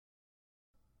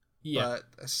Yeah. But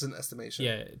it's just an estimation.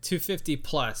 Yeah, 250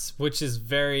 plus, which is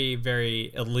very,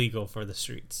 very illegal for the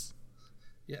streets.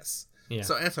 Yes. Yeah.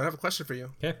 So, Anthony, I have a question for you.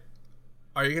 Okay.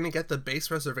 Are you going to get the base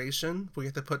reservation? We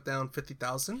get to put down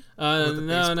 50,000 No. with the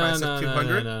base price of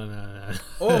 200, No.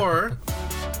 or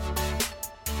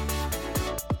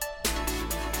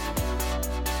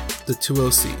the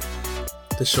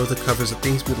 2OC, the show that covers the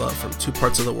things we love from two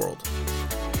parts of the world: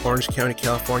 Orange County,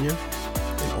 California,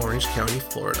 and Orange County,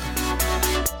 Florida.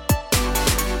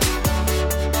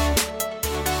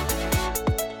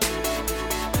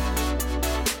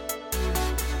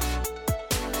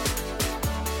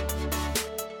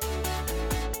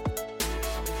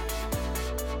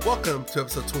 Welcome to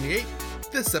episode 28.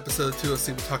 This episode of 2OC,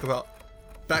 we talk about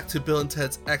Back to Bill and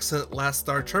Ted's excellent Last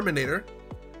Star Terminator,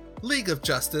 League of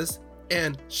Justice,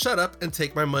 and Shut Up and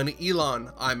Take My Money, Elon.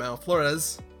 I'm Al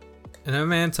Flores. And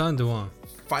I'm Anton Duong.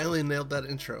 Finally nailed that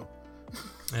intro.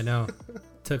 I know.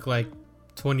 Took like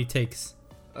 20 takes.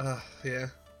 Yeah.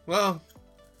 Well,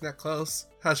 not close.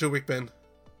 How's your week been?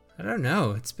 I don't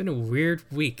know. It's been a weird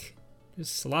week.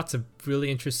 There's lots of really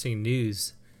interesting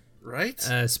news. Right?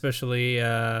 Especially,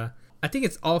 I think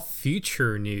it's all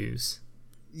future news.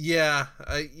 Yeah,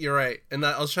 you're right. And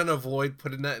I was trying to avoid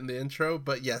putting that in the intro,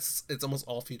 but yes, it's almost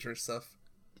all future stuff.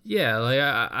 Yeah, like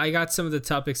I got some of the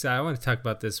topics that I want to talk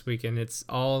about this week, and it's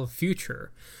all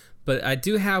future. But I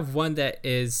do have one that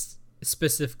is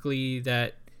specifically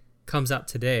that comes out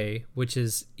today, which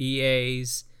is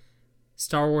EA's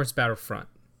Star Wars Battlefront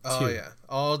 2. Oh, yeah.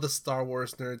 All the Star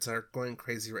Wars nerds are going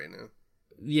crazy right now.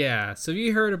 Yeah, so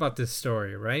you heard about this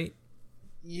story, right?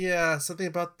 Yeah, something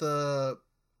about the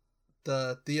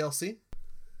DLC?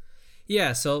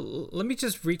 Yeah, so let me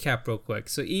just recap real quick.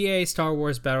 So EA Star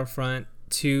Wars Battlefront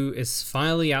 2 is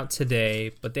finally out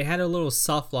today, but they had a little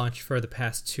soft launch for the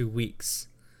past 2 weeks.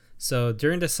 So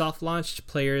during the soft launch,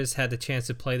 players had the chance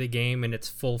to play the game in its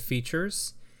full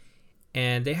features,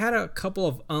 and they had a couple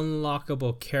of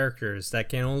unlockable characters that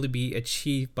can only be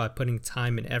achieved by putting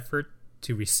time and effort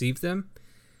to receive them.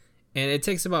 And it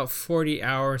takes about 40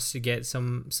 hours to get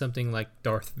something like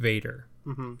Darth Vader.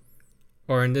 Mm-hmm.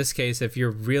 Or in this case, if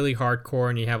you're really hardcore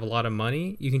and you have a lot of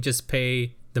money, you can just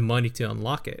pay the money to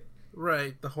unlock it.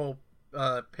 Right, the whole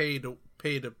pay to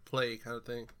play kind of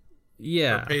thing.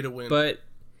 Yeah, or pay to win.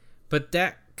 But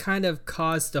that kind of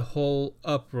caused the whole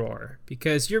uproar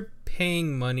because you're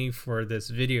paying money for this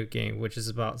video game, which is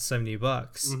about $70,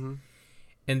 mm-hmm.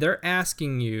 and they're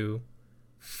asking you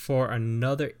for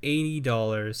another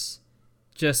 $80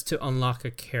 just to unlock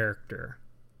a character.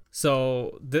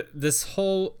 So this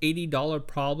whole $80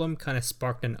 problem kind of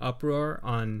sparked an uproar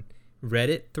on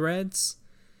Reddit threads.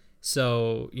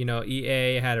 So,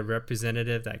 EA had a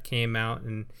representative that came out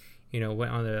and,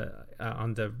 went on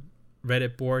the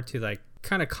Reddit board to like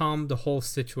kind of calm the whole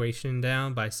situation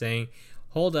down by saying,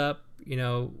 hold up,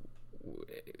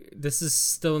 this is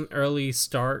still an early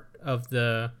start of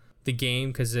the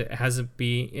game because it hasn't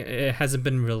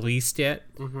been released yet.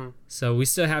 Mm-hmm. So we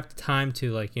still have time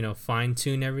to fine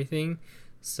tune everything.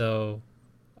 So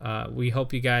we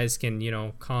hope you guys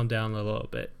can calm down a little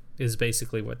bit is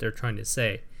basically what they're trying to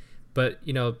say. But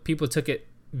people took it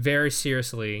very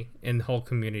seriously in the whole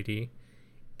community,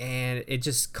 and it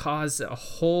just caused a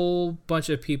whole bunch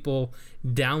of people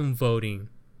downvoting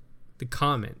the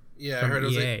comment. Yeah, I heard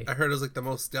it was like the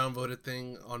most downvoted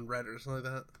thing on Reddit or something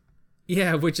like that.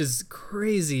 Yeah, which is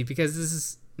crazy because this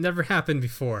has never happened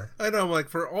before. I know, like,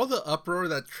 for all the uproar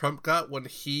that Trump got when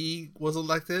he was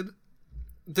elected,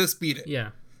 this beat it. Yeah.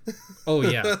 Oh,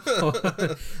 yeah.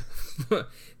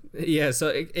 Yeah, so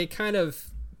it kind of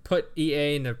put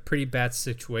EA in a pretty bad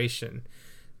situation.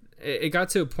 It got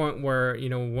to a point where,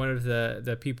 one of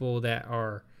the people that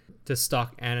are the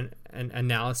stock and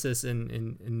analysis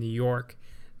in New York,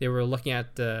 they were looking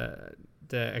at the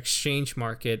exchange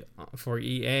market for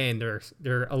EA, and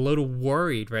they're a little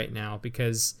worried right now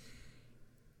because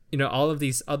all of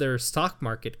these other stock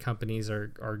market companies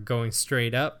are going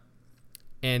straight up,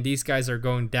 and these guys are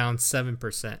going down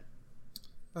 7%.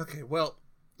 Okay, well,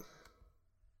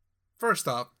 first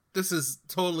off, this is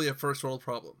totally a first world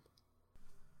problem.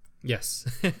 Yes,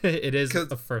 it is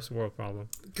a first world problem.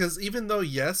 Because even though,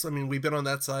 yes, I mean, we've been on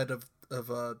that side of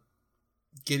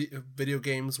video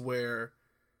games where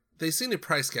they seem to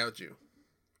price gouge you.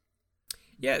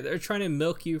 Yeah, they're trying to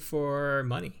milk you for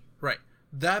money. Right.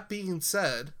 That being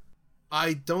said,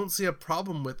 I don't see a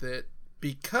problem with it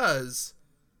because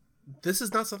this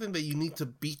is not something that you need to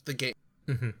beat the game.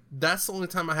 Mm-hmm. That's the only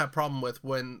time I have a problem with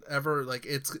whenever, like,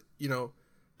 it's,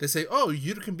 they say, oh,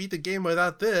 you can beat the game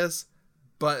without this,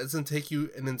 but it's going to take you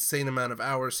an insane amount of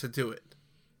hours to do it.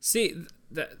 See,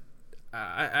 that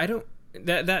I don't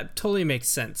that totally makes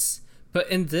sense. But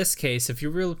in this case, if you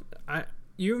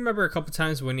remember a couple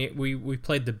times when we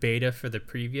played the beta for the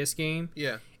previous game,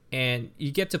 Yeah. and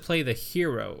you get to play the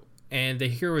hero, and the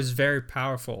hero is very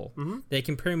powerful. Mm-hmm. They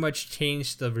can pretty much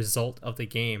change the result of the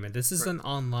game, and this is an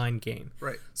online game.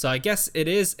 Right. So I guess it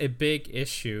is a big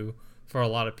issue for a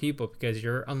lot of people because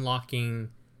you're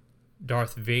unlocking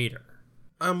Darth Vader.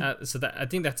 I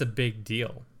think that's a big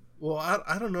deal. Well,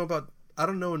 I don't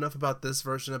know enough about this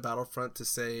version of Battlefront to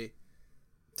say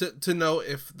to know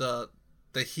if the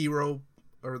hero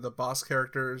or the boss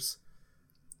characters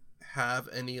have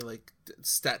any like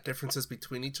stat differences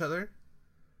between each other,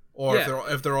 or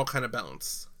if they're all kind of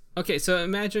balanced. Okay, so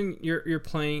imagine you're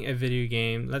playing a video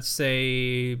game, let's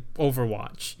say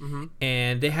Overwatch,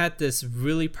 and they had this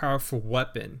really powerful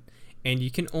weapon, and you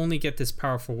can only get this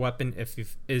powerful weapon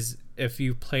if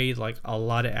you played like a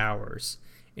lot of hours,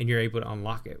 and you're able to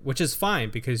unlock it, which is fine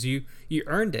because you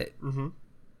earned it,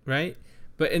 right?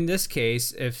 But in this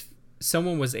case, if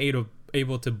someone was able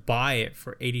to buy it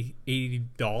for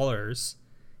 $80,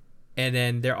 and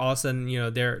then they're all of a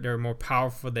sudden, they're more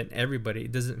powerful than everybody,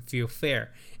 it doesn't feel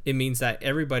fair. It means that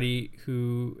everybody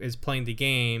who is playing the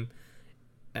game,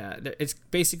 it's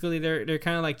basically they're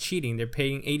kind of like cheating. They're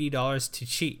paying $80 to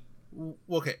cheat.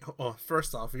 Okay, well,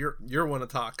 first off, you're one to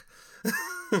talk.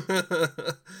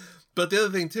 But the other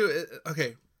thing too,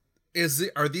 okay,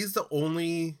 are these the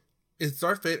only? Is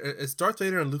Darth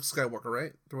Vader and Luke Skywalker,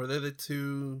 right? Were they the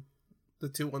two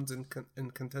ones in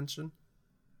contention?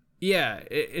 Yeah,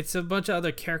 it's a bunch of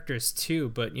other characters too,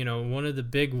 but one of the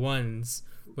big ones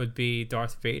would be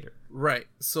Darth Vader. Right.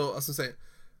 So I was gonna say,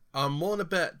 I'm willing to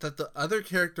bet that the other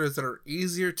characters that are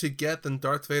easier to get than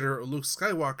Darth Vader or Luke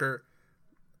Skywalker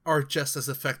are just as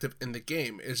effective in the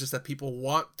game. It's just that people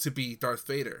want to be Darth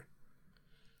Vader.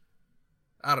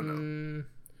 I don't know.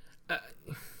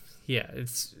 Yeah,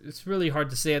 it's really hard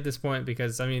to say at this point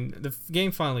because the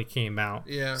game finally came out.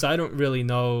 Yeah. So I don't really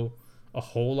know a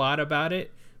whole lot about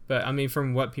it, but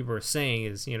from what people are saying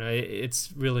is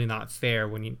it's really not fair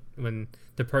when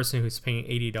the person who's paying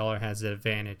 $80 has the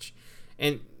advantage,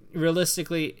 and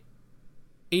realistically,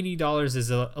 $80 is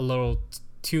a little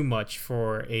too much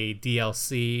for a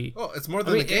DLC. Oh, it's more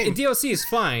than the game. A DLC is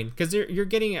fine because you're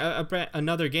getting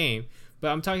another game. But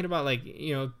I'm talking about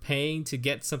paying to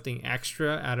get something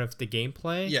extra out of the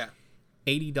gameplay. Yeah.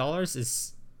 $80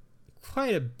 is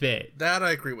quite a bit. That I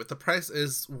agree with. The price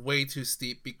is way too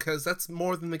steep because that's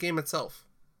more than the game itself.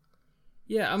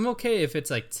 Yeah, I'm okay if it's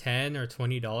like $10 or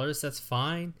 $20. That's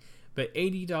fine. But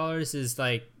 $80 is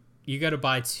like you got to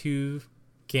buy 2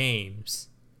 games.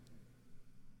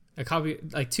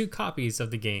 Two copies of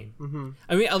the game.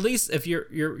 Mm-hmm. At least if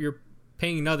you're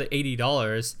paying another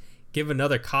 $80, give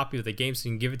another copy of the game so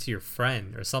you can give it to your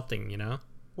friend or something,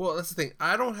 Well, that's the thing.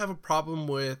 I don't have a problem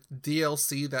with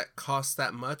DLC that costs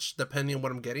that much, depending on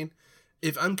what I'm getting.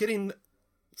 If I'm getting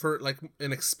for like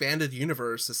an expanded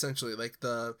universe, essentially, like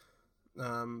the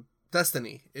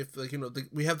Destiny, if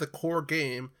we have the core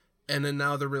game and then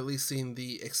now they're releasing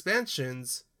the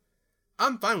expansions,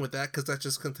 I'm fine with that because that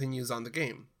just continues on the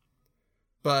game.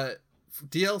 But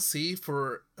DLC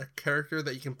for a character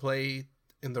that you can play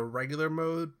in the regular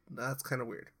mode, that's kind of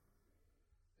weird,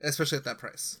 especially at that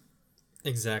price.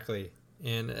 Exactly,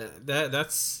 and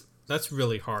that's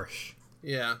really harsh.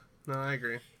 Yeah, no, I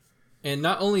agree. And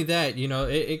not only that,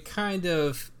 it kind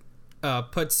of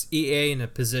puts EA in a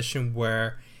position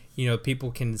where people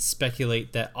can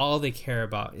speculate that all they care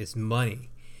about is money.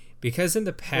 Because in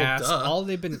the past, all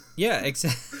they've been... Yeah,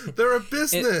 exactly. They're a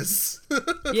business.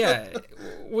 Yeah,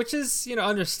 which is,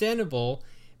 understandable,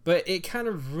 but it kind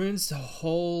of ruins the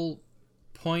whole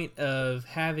point of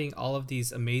having all of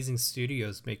these amazing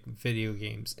studios make video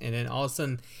games. And then all of a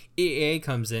sudden, EA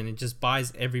comes in and just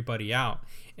buys everybody out.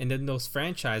 And then those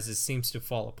franchises seems to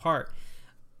fall apart.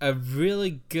 A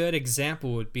really good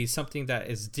example would be something that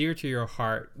is dear to your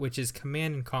heart, which is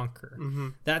Command and Conquer. Mm-hmm.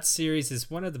 That series is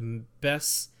one of the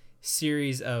best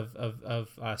series of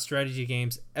strategy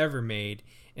games ever made,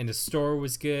 and the story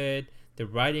was good, the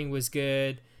writing was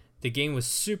good, the game was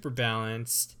super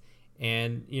balanced,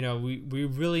 and we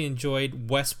really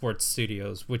enjoyed Westport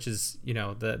Studios, which is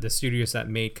the studios that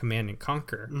made Command and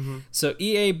Conquer. Mm-hmm. So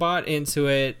EA bought into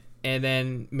it and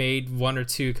then made 1 or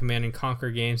 2 Command and Conquer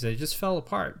games that just fell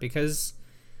apart because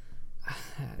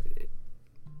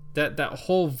that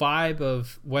whole vibe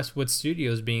of Westwood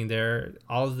Studios being there,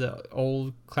 all of the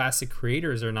old classic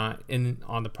creators are not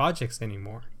on the projects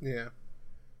anymore.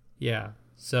 Yeah.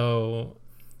 So,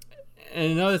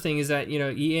 and another thing is that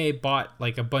EA bought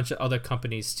like a bunch of other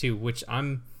companies too, which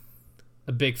I'm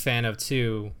a big fan of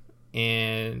too,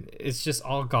 and it's just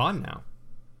all gone now.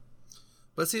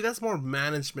 But see, that's more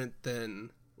management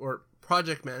than, or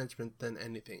project management than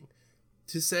anything.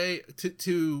 To say,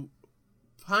 to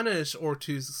punish or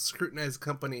to scrutinize a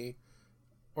company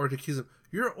or to accuse them,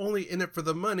 you're only in it for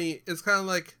the money, it's kind of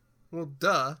like, well,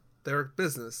 duh, they're a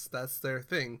business. That's their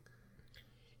thing.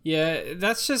 Yeah,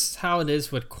 that's just how it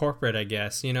is with corporate, I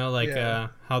guess. You know, like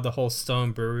how the whole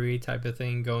Stone Brewery type of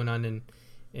thing going on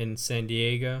in San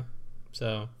Diego.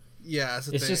 So yeah,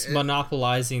 it's just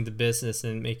monopolizing the business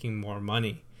and making more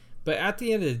money. But at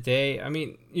the end of the day, I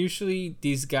mean, usually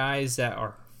these guys that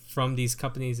are from these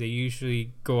companies, they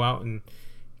usually go out and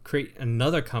create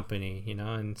another company, you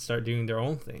know, and start doing their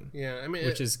own thing. Yeah, I mean,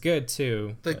 which is good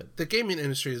too. The gaming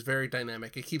industry is very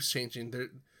dynamic. It keeps changing.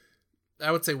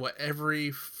 I would say every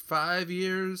 5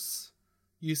 years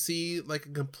you see like a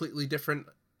completely different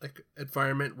like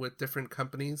environment with different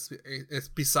companies. It's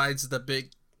besides the big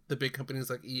companies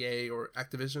like EA or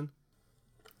Activision.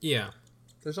 Yeah,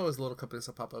 there's always little companies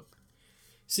that pop up.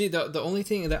 See, the only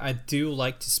thing that I do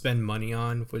like to spend money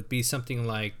on would be something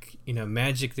like, you know,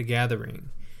 Magic the Gathering,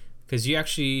 because you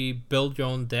actually build your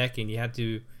own deck and you have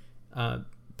to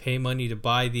pay money to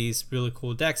buy these really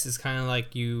cool decks. It's kind of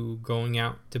like you going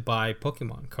out to buy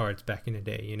Pokemon cards back in the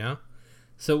day, you know?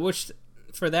 So which,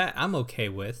 for that, I'm okay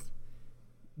with.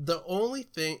 The only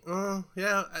thing,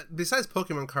 besides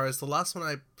Pokemon cards, the last one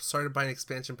I started buying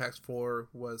expansion packs for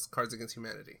was Cards Against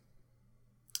Humanity.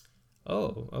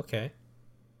 Oh, okay.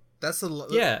 That's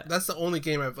the only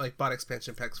game I've like bought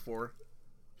expansion packs for,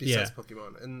 besides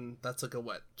Pokemon, and that's like a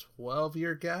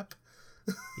 12-year gap.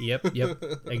 Yep,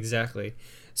 exactly.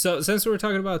 So since we're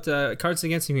talking about Cards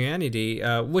Against Humanity,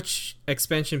 which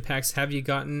expansion packs have you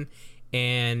gotten,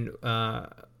 and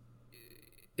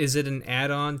is it an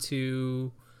add-on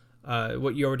to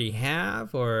what you already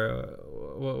have, or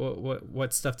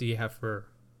what stuff do you have for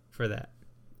that?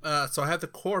 So I have the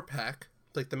core pack,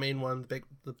 like the main one,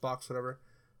 the box, whatever,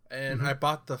 and I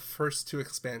bought the first 2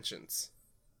 expansions,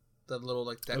 the little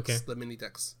like decks, the mini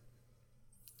decks.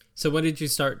 So when did you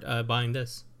start buying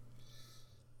this?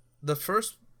 The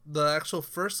actual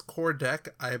first core deck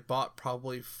I bought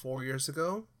probably 4 years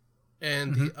ago,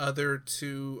 and the other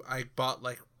 2 I bought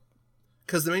like,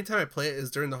 because the main time I play it is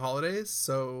during the holidays,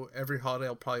 so every holiday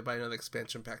I'll probably buy another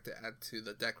expansion pack to add to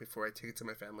the deck before I take it to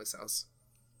my family's house.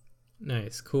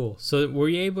 Nice, cool. So were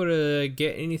you able to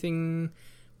get anything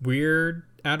weird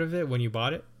out of it when you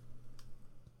bought it?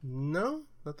 No,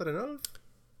 not that I know of.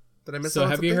 Did I miss out on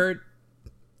something?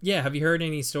 Have you heard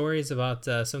any stories about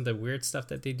some of the weird stuff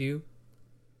that they do?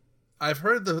 I've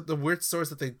heard the weird stories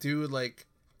that they do, like,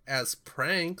 as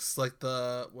pranks, like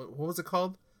the, what was it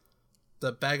called?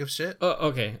 The bag of shit? Oh,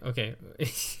 okay. Bag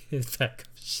of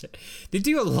shit. They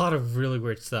do a lot of really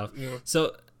weird stuff. Yeah.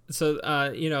 So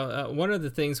one of the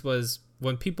things was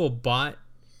when people bought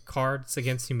Cards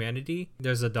Against Humanity,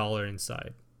 there's $1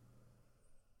 inside.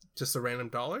 Just a random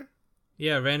dollar?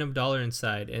 Yeah, random $1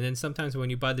 inside. And then sometimes when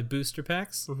you buy the booster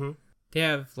packs, they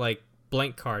have like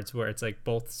blank cards where it's like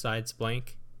both sides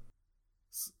blank.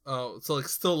 Oh, so like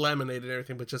still laminated and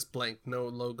everything, but just blank, no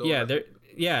logo.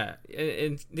 Yeah,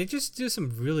 and they just do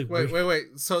some really weird.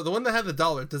 Wait. So the one that had the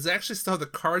 $1, does it actually still have the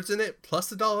cards in it plus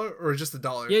the $1, or just the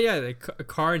 $1? Yeah, the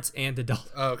cards and the $1.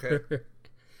 Oh, okay.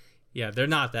 Yeah, they're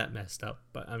not that messed up,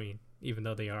 but I mean, even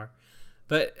though they are.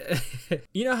 But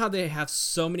you know how they have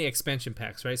so many expansion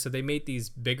packs, right? So they made these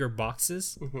bigger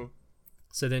boxes,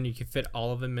 so then you can fit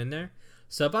all of them in there.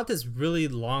 So I bought this really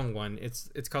long one.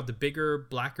 It's called the Bigger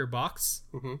Blacker Box.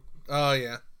 Oh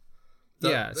yeah.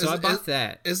 So I bought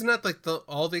that. Isn't that like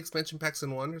all the expansion packs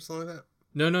in one or something like that?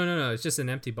 No. It's just an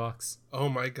empty box. Oh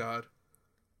my god.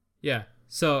 Yeah.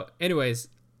 So, anyways,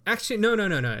 actually, no.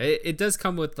 It does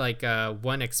come with like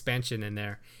one expansion in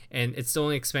there, and it's the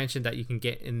only expansion that you can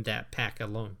get in that pack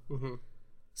alone.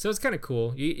 So it's kind of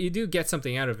cool. You do get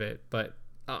something out of it, but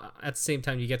at the same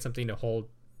time, you get something to hold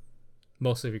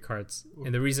most of your cards.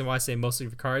 And the reason why I say most of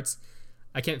your cards,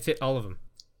 I can't fit all of them.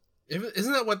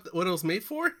 Isn't that what it was made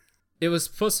for? It was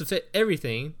supposed to fit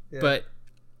everything, but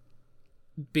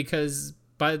because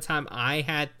by the time I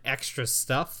had extra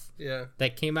stuff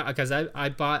that came out, because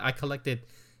I collected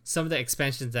some of the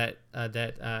expansions that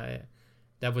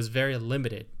was very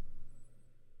limited.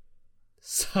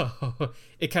 So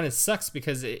it kind of sucks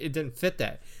because it didn't fit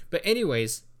that. But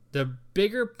anyways, the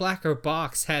Bigger Blacker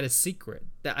Box had a secret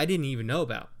that I didn't even know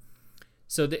about.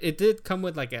 So it did come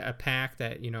with like a pack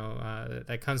that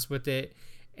that comes with it,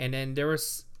 and then there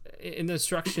was in the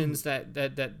instructions that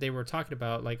they were talking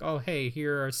about, like, oh hey,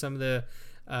 here are some of the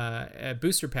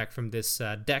booster pack from this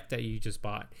deck that you just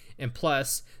bought, and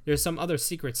plus there's some other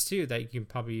secrets too that you can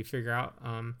probably figure out.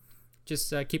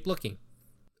 Just keep looking.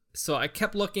 So I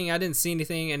kept looking, I didn't see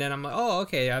anything, and then I'm like, oh,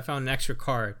 okay, I found an extra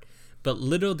card. But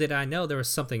little did I know there was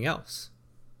something else.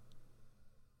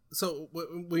 So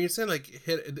when you're saying like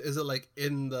hit, is it like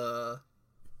in the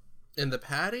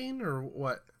padding or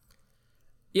what?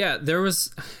 Yeah, there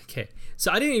was. Okay,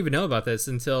 so I didn't even know about this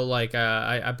until like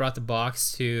I brought the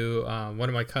box to one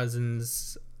of my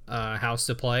cousins' house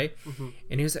to play,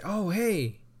 and he was like, "Oh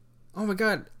hey, oh my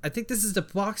god, I think this is the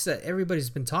box that everybody's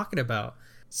been talking about."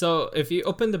 So if you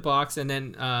open the box and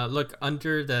then look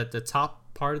under the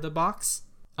top part of the box,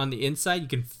 on the inside you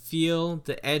can feel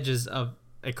the edges of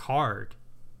a card.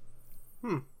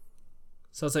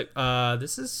 So I was like,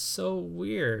 this is so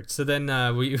weird. So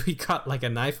then we got like a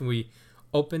knife and we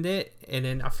opened it, and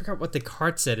then I forgot what the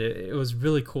card said. It was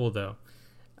really cool though.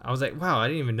 I was like, wow, I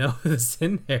didn't even know it was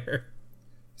in there.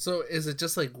 So is it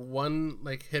just like one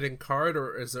like hidden card,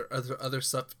 or is there other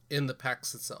stuff in the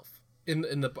packs itself? In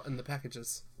the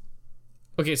packages?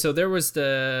 Okay, so there was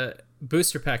the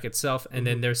booster pack itself, and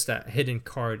then there's that hidden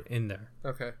card in there.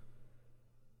 Okay.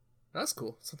 That's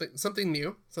cool. Something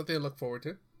new. Something to look forward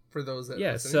to for those that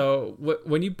listening. So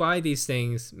when you buy these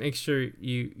things, make sure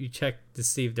you check to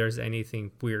see if there's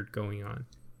anything weird going on.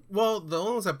 Well, the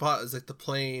only ones I bought is like the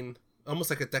plain, almost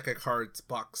like a deck of cards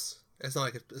box. It's not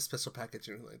like a special package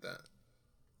or anything like that.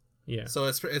 Yeah. So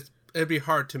it'd be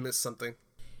hard to miss something.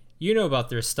 You know about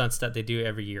their stunts that they do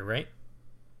every year, right?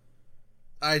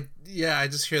 I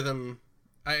just hear them.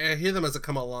 I hear them as they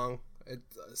come along.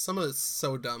 Some of it's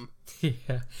so dumb.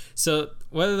 Yeah. So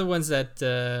one of the ones that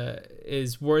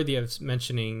is worthy of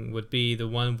mentioning would be the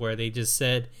one where they just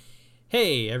said,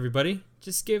 "Hey, everybody,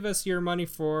 just give us your money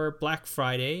for Black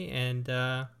Friday, and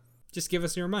just give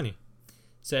us your money."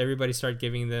 So everybody started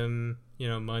giving them,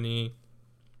 money,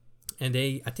 and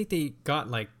I think they got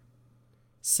like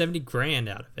 70 grand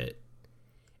out of it,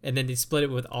 and then they split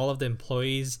it with all of the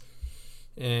employees,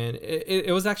 and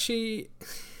it was actually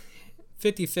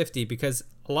 50-50 because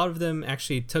a lot of them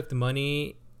actually took the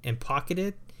money and pocketed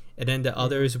it, and then the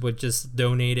others would just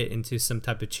donate it into some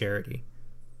type of charity.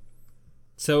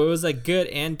 So it was like good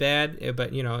and bad,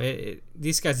 but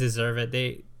these guys deserve it.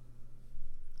 They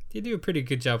do a pretty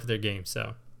good job with their game.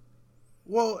 So,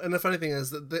 well, and the funny thing is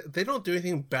that they don't do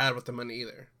anything bad with the money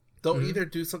either. They'll either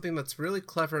do something that's really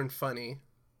clever and funny,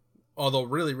 although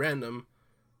really random,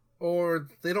 or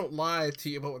they don't lie to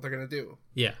you about what they're gonna do.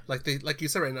 Yeah, like you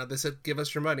said right now, they said give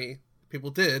us your money.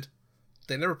 People did.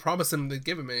 They never promised them they'd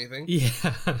give him anything.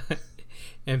 Yeah,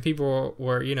 and people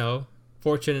were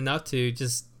fortunate enough to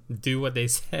just do what they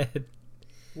said.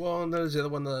 Well, and there's the other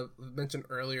one that I mentioned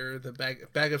earlier, the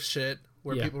bag of shit,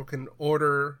 where people can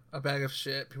order a bag of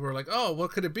shit. People are like, oh,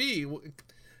 what could it be?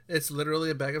 It's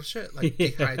literally a bag of shit, like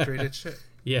dehydrated shit.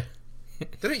 Yeah.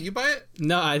 Didn't you buy it?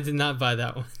 No, I did not buy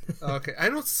that one. Okay, I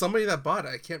know somebody that bought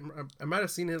it. I might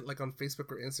have seen it like on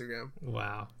Facebook or Instagram.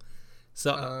 Wow.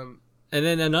 So, and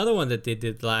then another one that they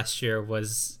did last year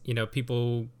was,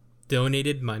 people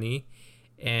donated money,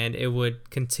 and it would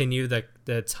continue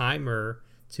the timer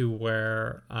to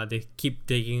where they keep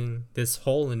digging this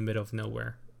hole in the middle of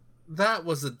nowhere. That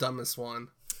was the dumbest one.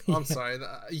 I'm sorry.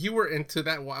 You were into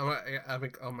that one. I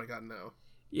think, oh my god, no.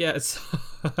 Yeah, so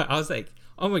I was like,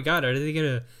 oh my god, are they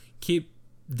gonna keep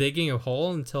digging a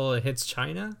hole until it hits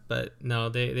China? But no,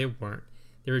 they weren't.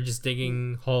 They were just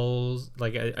digging holes,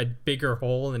 like a bigger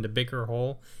hole and a bigger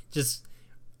hole, just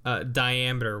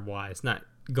diameter wise, not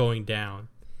going down.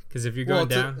 Because if you're going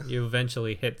down, you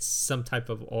eventually hit some type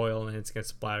of oil and it's gonna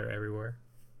splatter everywhere.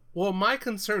 Well, my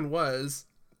concern was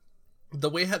the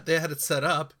way they had it set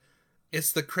up.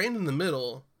 It's the crane in the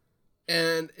middle,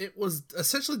 and it was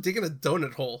essentially digging a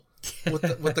donut hole with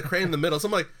the crane in the middle. So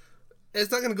I'm like,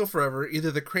 it's not gonna go forever.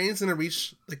 Either the crane's gonna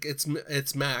reach like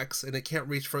its max and it can't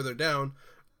reach further down,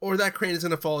 or that crane is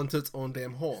gonna fall into its own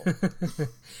damn hole.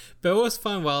 But it was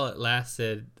fun while it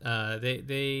lasted.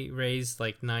 They raised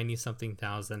like 90-something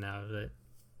thousand out of it.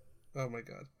 Oh my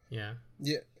god. Yeah.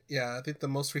 Yeah. I think the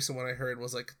most recent one I heard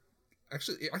was like,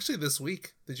 actually this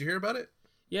week. Did you hear about it?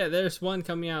 Yeah, there's one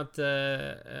coming out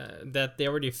that they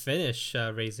already finished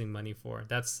raising money for.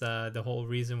 That's the whole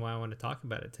reason why I want to talk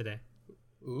about it today.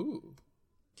 Ooh.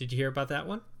 Did you hear about that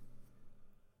one?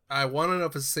 I want to know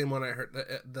if it's the same one I heard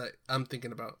that I'm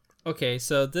thinking about. Okay,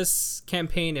 so this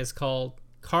campaign is called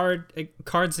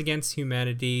Cards Against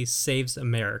Humanity Saves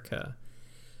America.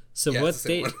 So yeah, what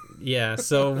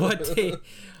they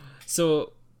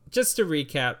so just to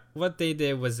recap, what they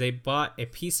did was they bought a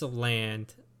piece of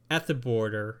land at the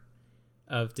border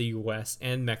of the US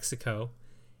and Mexico,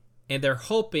 and they're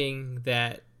hoping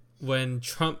that when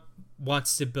Trump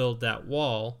wants to build that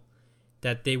wall,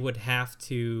 that they would have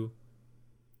to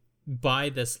buy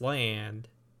this land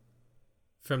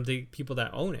from the people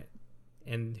that own it.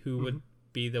 And who would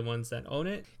be the ones that own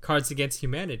it? Cards Against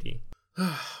Humanity.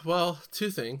 Well,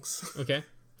 two things. Okay.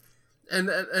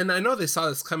 And I know they saw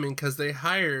this coming because they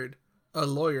hired a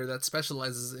lawyer that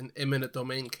specializes in eminent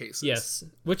domain cases. Yes,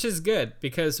 which is good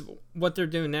because what they're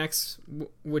doing next,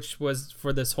 which was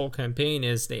for this whole campaign,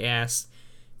 is they asked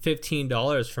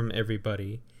 $15 from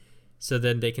everybody so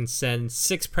then they can send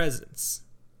 6 presents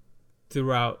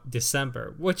throughout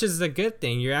December, which is a good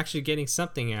thing. You're actually getting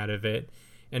something out of it.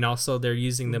 And also they're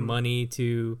using the money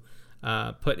to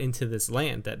put into this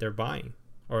land that they're buying,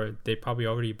 or they probably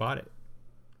already bought it.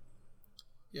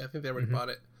 Yeah, I think they already bought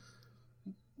it.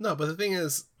 No, but the thing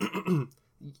is,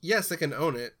 yes, they can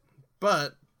own it,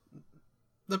 but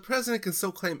the president can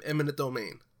still claim eminent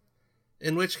domain.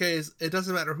 In which case, it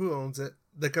doesn't matter who owns it,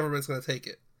 the government's going to take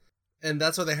it. And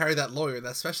that's why they hired that lawyer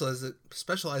that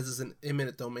specializes in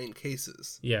eminent domain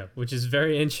cases. Yeah, which is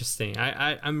very interesting.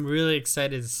 I'm really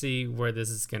excited to see where this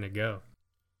is going to go.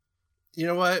 You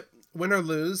know what? Win or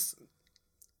lose,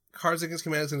 Cards Against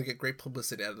Humanity is going to get great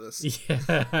publicity out of this.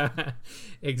 Yeah,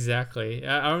 exactly.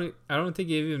 I don't think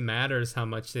it even matters how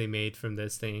much they made from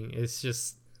this thing. It's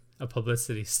just a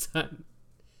publicity stunt.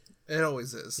 It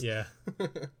always is. Yeah.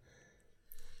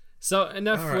 So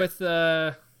enough with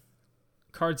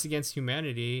Cards Against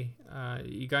Humanity.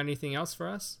 You got anything else for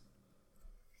us?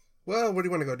 Well, where do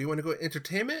you want to go? Do you want to go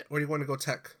entertainment or do you want to go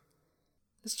tech?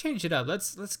 Let's change it up.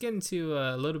 Let's get into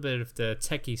a little bit of the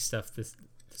techie stuff this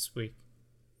week.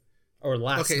 Or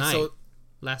last night.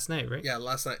 Last night, right? Yeah,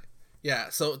 last night. Yeah,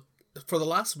 so for the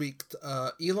last week,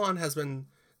 Elon has been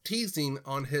teasing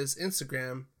on his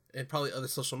Instagram and probably other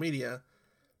social media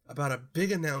about a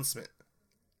big announcement.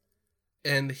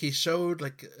 And he showed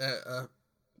like a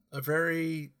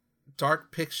very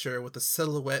dark picture with a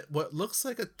silhouette, what looks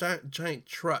like a giant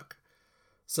truck.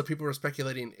 So people were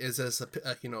speculating, is this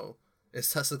is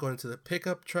Tesla going into the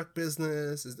pickup truck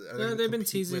business? They've been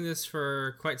teasing this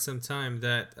for quite some time.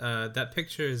 That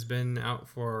picture has been out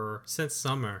since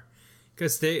summer,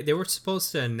 because they were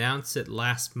supposed to announce it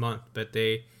last month, but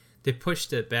they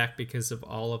pushed it back because of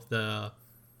all of the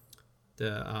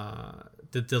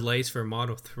delays for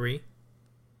Model 3.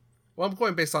 Well, I'm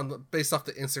going based off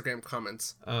the Instagram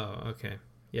comments. Oh, okay,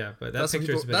 yeah, but that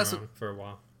picture's been around for a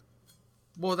while.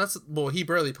 Well, he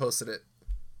barely posted it.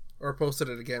 Or posted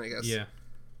it again, I guess. Yeah.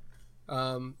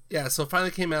 So it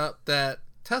finally came out that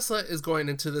Tesla is going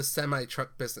into the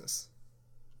semi-truck business.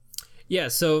 Yeah,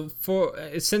 so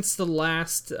since the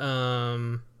last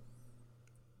time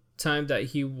that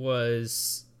he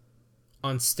was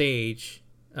on stage,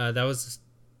 that was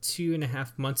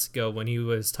 2.5 months ago when he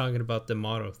was talking about the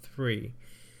Model 3,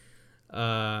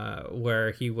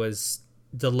 where he was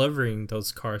delivering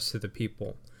those cars to the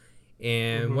people.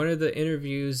 And one of the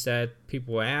interviews that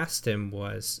people asked him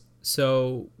was,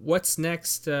 so what's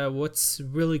next? What's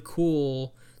really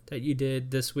cool that you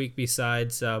did this week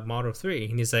besides Model 3?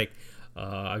 And he's like,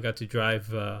 I got to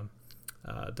drive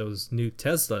those new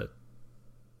Tesla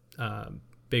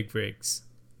big rigs.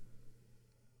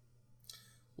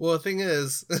 Well, the thing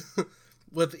is,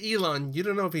 with Elon, you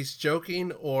don't know if he's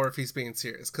joking or if he's being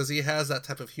serious, because he has that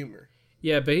type of humor.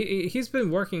 Yeah, but he's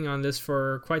been working on this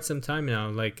for quite some time now,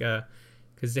 like,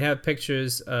 because they have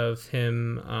pictures of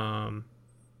him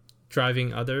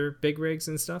driving other big rigs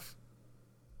and stuff.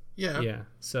 Yeah.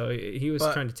 So he was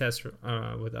trying to test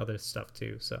with other stuff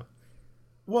too. So.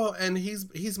 Well, and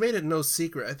he's made it no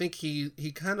secret. I think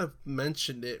he kind of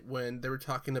mentioned it when they were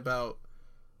talking about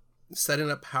setting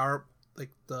up power,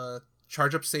 like the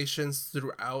charge up stations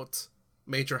throughout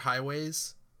major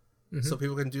highways, so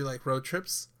people can do like road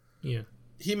trips. Yeah.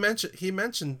 He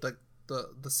mentioned like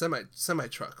the semi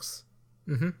trucks.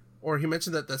 Or he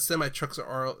mentioned that the semi trucks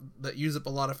are that use up a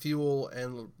lot of fuel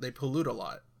and they pollute a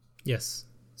lot. Yes.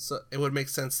 So it would make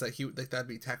sense that that'd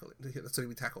be tackled. That's what he'd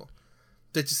be tackled.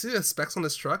 Did you see the specs on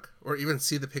this truck, or even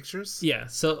see the pictures? Yeah.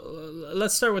 So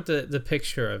let's start with the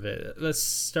picture of it. Let's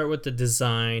start with the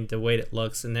design, the way it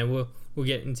looks, and then we'll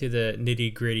get into the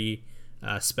nitty gritty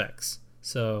specs.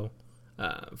 So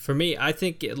for me, I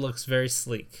think it looks very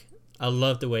sleek. I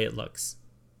love the way it looks.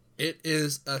 It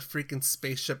is a freaking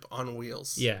spaceship on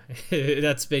wheels. Yeah,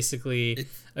 that's basically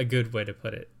a good way to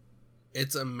put it.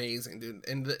 It's amazing, dude.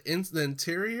 And the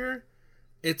interior,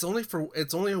 it's only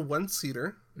a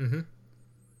one-seater.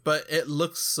 But it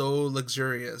looks so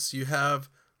luxurious. You have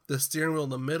the steering wheel in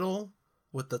the middle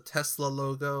with the Tesla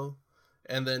logo,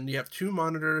 and then you have 2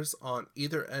 monitors on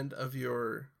either end of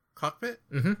your cockpit,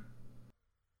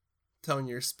 telling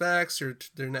your specs,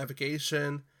 their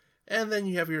navigation, and then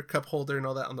you have your cup holder and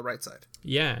all that on the right side.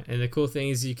 Yeah, and the cool thing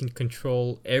is you can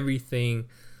control everything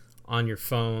on your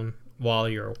phone while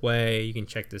you're away. You can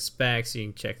check the specs. You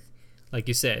can check, like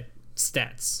you said,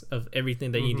 stats of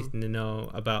everything that you need to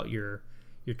know about your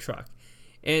truck.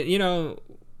 And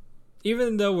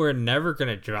even though we're never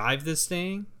gonna drive this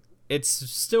thing, it's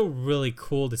still really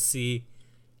cool to see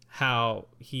how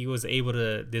he was able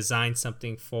to design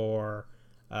something for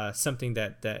something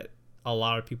that a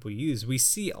lot of people use. We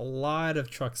see a lot of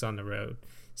trucks on the road,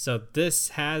 so this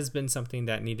has been something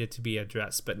that needed to be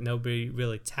addressed, but nobody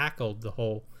really tackled the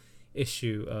whole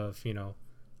issue of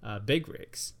big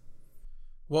rigs.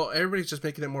 Well, everybody's just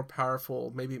making it more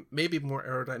powerful, maybe more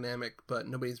aerodynamic, but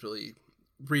nobody's really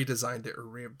redesigned it or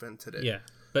reinvented it. Yeah,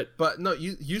 but no,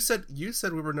 you said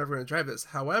we were never going to drive this.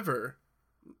 However,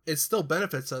 it still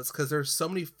benefits us because there's so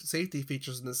many safety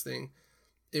features in this thing.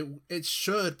 It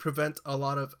should prevent a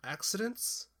lot of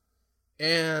accidents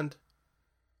and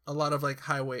a lot of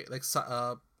highway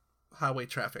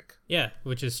traffic. Yeah,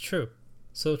 which is true,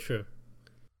 so true.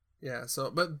 Yeah. So,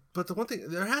 but the one thing,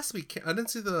 there has to be. I didn't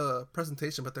see the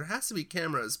presentation, but there has to be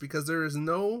cameras because there is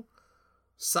no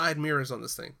side mirrors on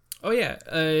this thing. Oh yeah,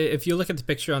 if you look at the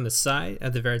picture on the side,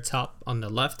 at the very top on the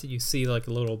left, you see a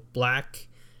little black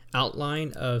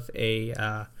outline of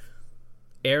a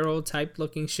arrow type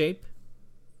looking shape.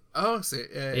 Oh, see,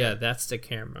 yeah, that's the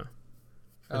camera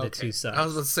for the two sides. I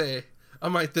was going to say,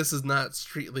 I'm like, this is not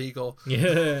street legal.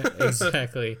 Yeah,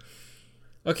 exactly.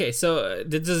 Okay, so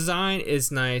the design is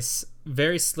nice,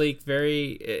 very sleek,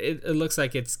 it looks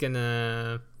like it's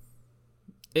gonna.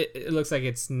 It looks like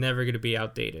it's never gonna be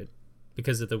outdated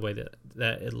because of the way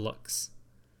that it looks.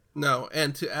 No,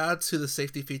 and to add to the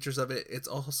safety features of it, it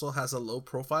also has a low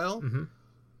profile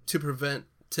to prevent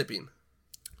tipping.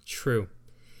 True.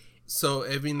 So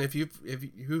I mean, if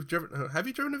you've driven, have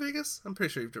you driven to Vegas? I'm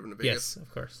pretty sure you've driven to Vegas. Yes,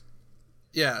 of course.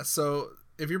 Yeah. So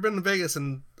if you've been to Vegas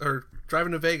or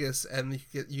driving to Vegas and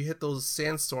you hit those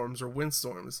sandstorms or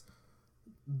windstorms,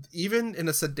 even in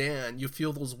a sedan, you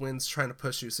feel those winds trying to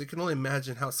push you. So you can only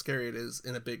imagine how scary it is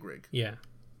in a big rig. Yeah.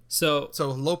 So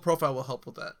low profile will help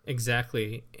with that.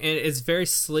 Exactly. And it's very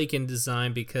sleek in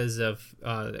design because of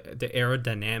the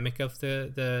aerodynamic of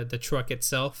the truck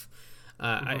itself.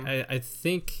 I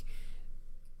think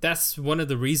that's one of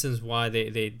the reasons why they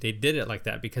did it like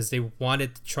that, because they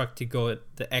wanted the truck to go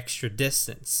the extra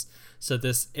distance. So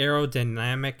this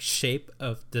aerodynamic shape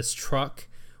of this truck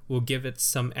will give it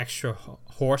some extra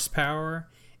horsepower,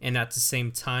 and at the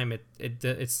same time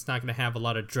it's not going to have a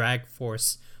lot of drag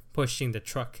force pushing the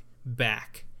truck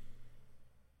back.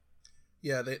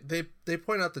 Yeah, they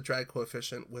point out the drag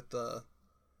coefficient with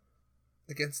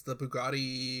against the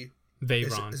Bugatti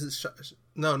Veyron.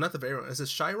 No, not the Veyron. Is it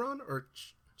Chiron or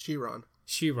Chiron?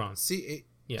 Chiron. C8.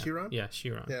 Yeah. Chiron? Yeah,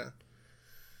 Chiron. Yeah.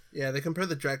 Yeah, they compare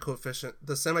the drag coefficient.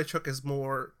 The semi truck is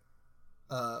more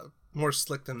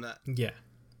slick than that. Yeah,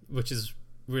 which is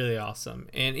really awesome.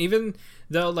 And even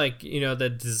though the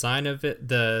design of it,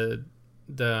 the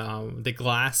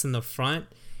glass in the front,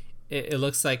 it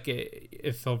looks like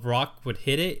if a rock would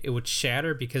hit it, it would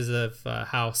shatter because of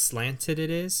how slanted it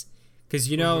is. Because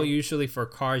usually for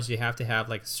cars you have to have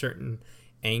a certain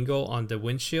angle on the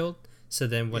windshield, so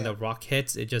then when the rock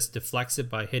hits, it just deflects it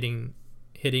by hitting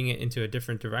it into a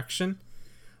different direction.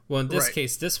 Well, in this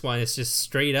case, this one is just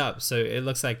straight up, so it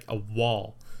looks like a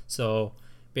wall. So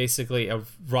basically, a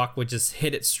rock would just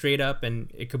hit it straight up,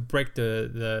 and it could break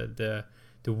the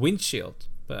windshield.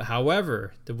 But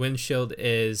however, the windshield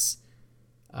is,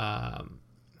 what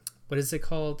is it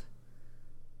called?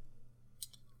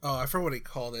 Oh, I forgot what he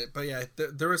called it, but yeah,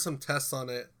 there were some tests on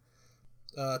it.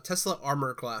 Tesla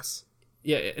Armor Glass.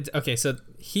 Yeah. Okay. So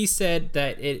he said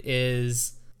that it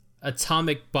is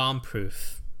atomic bomb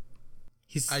proof.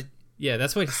 Yeah,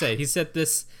 that's what he said. He said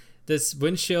this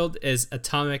windshield is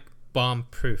atomic bomb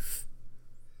proof.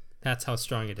 That's how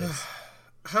strong it is.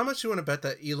 How much you want to bet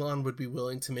that Elon would be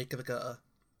willing to make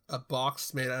a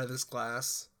box made out of this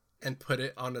glass and put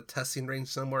it on a testing range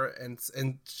somewhere and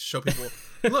show people,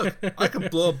 look, I can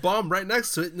blow a bomb right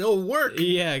next to it and it'll work.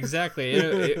 Yeah, exactly.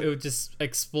 It would just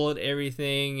explode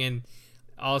everything, and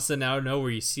all of a sudden out of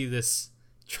nowhere you see this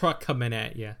truck coming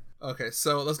at you. Okay,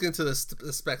 so let's get into the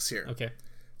specs here. Okay.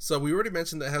 So we already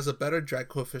mentioned that it has a better drag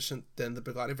coefficient than the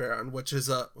Bugatti Veyron, which is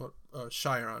a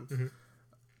Chiron. Mm-hmm.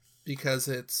 Because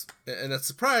that's a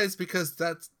surprise, because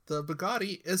the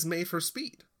Bugatti is made for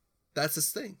speed. That's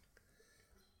its thing.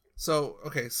 So,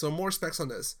 okay, so more specs on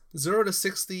this. 0 to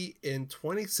 60 in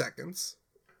 20 seconds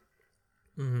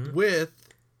with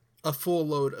a full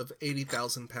load of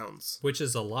 80,000 pounds. Which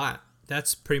is a lot.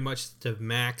 That's pretty much the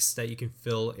max that you can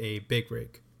fill a big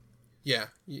rig. Yeah,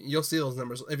 you'll see those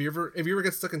numbers. If you ever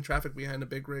get stuck in traffic behind a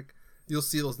big rig, you'll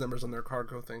see those numbers on their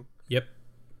cargo thing. Yep.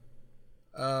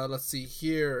 Let's see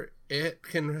here. It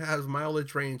can have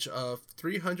mileage range of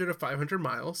 300 to 500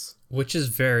 miles. Which is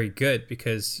very good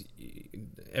because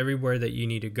everywhere that you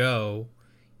need to go,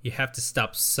 you have to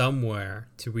stop somewhere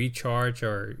to recharge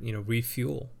or,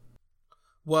 refuel.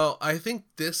 Well, I think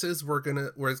this is where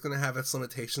it's gonna have its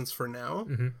limitations for now.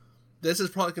 Mm-hmm. This is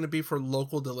probably gonna be for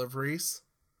local deliveries.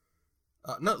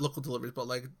 Not local deliveries, but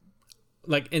like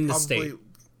in the state.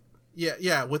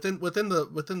 Yeah, within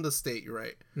the state. You're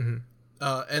right. Mm-hmm.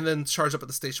 And then charge up at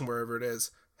the station wherever it is.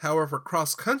 However,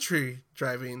 cross-country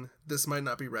driving, this might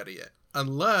not be ready yet.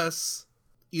 Unless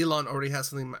Elon already has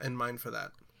something in mind for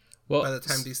that by the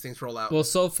time these things roll out. Well,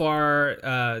 so far,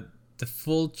 the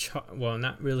full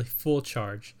not really full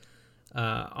charge.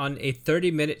 On a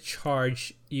 30-minute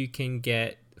charge, you can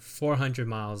get 400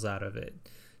 miles out of it.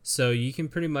 So you can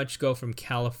pretty much go from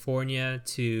California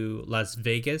to Las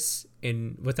Vegas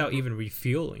without even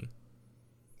refueling.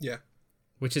 Yeah.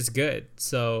 Which is good.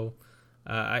 So,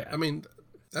 I mean,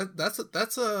 that's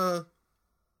well,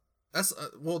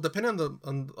 depending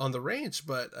on the range,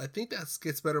 but I think that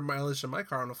gets better mileage than my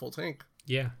car on a full tank.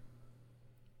 Yeah.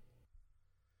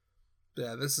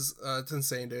 Yeah, this is it's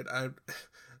insane, dude.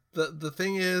 The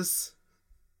thing is,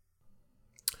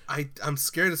 I'm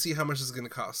scared to see how much it's going to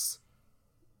cost.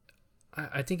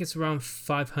 I think it's around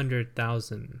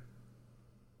 500,000.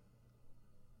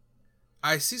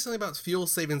 I see something about fuel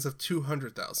savings of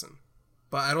 200,000,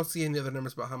 but I don't see any other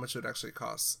numbers about how much it actually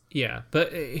costs. Yeah,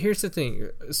 but here's the thing.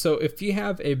 So if you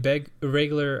have a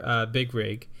regular big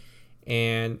rig,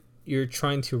 and you're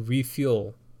trying to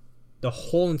refuel the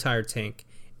whole entire tank,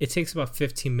 it takes about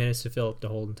 15 minutes to fill up the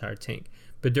whole entire tank.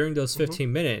 But during those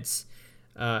 15 minutes,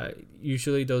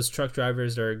 usually those truck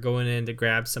drivers are going in to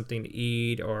grab something to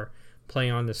eat or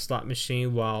playing on the slot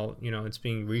machine while it's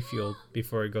being refueled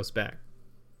before it goes back.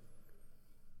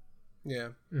 Yeah.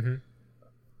 Mm-hmm.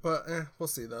 But we'll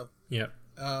see though. Yep.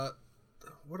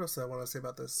 What else do I want to say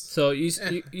about this? So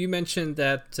you mentioned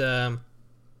that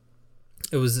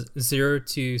it was 0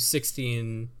 to 60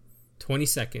 in 20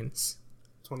 seconds.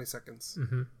 20 seconds.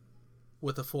 Mm-hmm.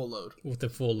 With a full load. With a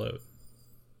full load.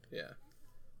 Yeah.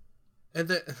 And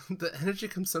the energy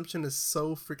consumption is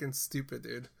so freaking stupid,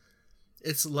 dude.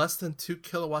 It's less than 2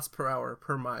 kilowatts per hour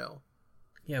per mile.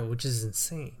 Yeah, which is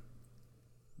insane.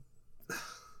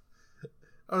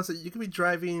 Honestly, you could be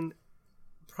driving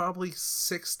probably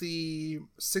 60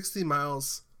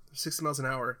 miles an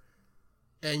hour,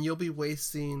 and you'll be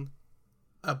wasting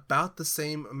about the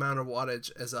same amount of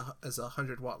wattage as a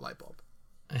 100-watt light bulb.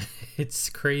 It's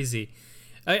crazy.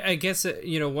 I guess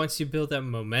once you build that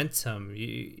momentum,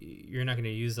 you're not going to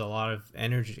use a lot of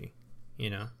energy,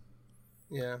 Yeah.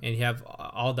 And you have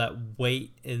all that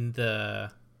weight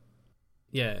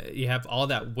you have all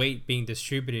that weight being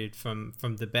distributed from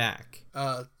the back.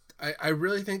 I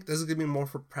really think this is going to be more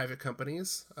for private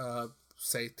companies,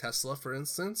 say Tesla, for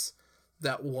instance,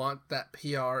 that want that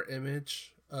PR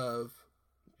image of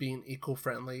being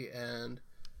eco-friendly and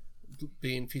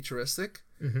being futuristic.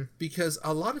 Mm-hmm. Because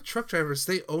a lot of truck drivers,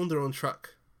 they own their own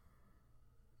truck.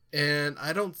 And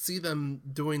I don't see them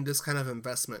doing this kind of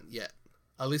investment yet.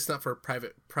 At least not for a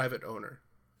private owner.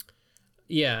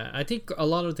 Yeah, I think a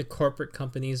lot of the corporate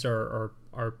companies are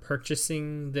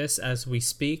purchasing this as we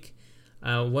speak.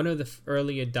 One of the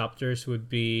early adopters would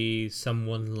be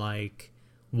someone like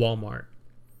Walmart.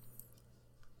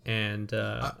 And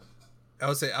I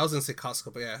was gonna say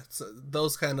Costco, but yeah,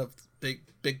 those kind of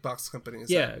big box companies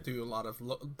that do a lot of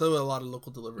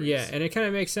local deliveries. Yeah, and it kind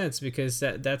of makes sense because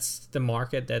that's the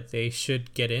market that they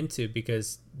should get into,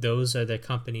 because those are the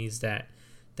companies that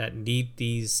need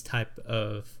these type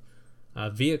of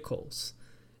vehicles.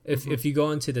 If you go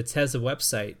into the Tesla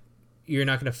website, you're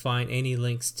not going to find any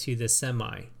links to the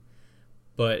Semi,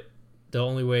 but the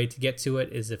only way to get to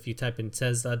it is if you type in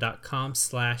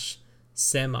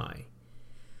tesla.com/semi.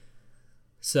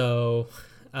 So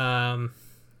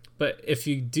but if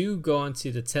you do go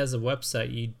onto the Tesla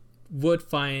website, you would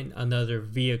find another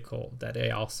vehicle that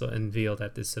they also unveiled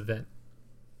at this event.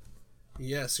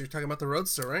 Yes, you're talking about the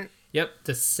Roadster, right? Yep,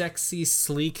 the sexy,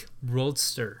 sleek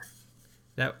Roadster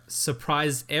that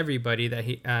surprised everybody that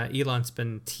Elon's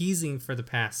been teasing for the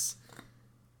past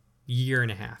year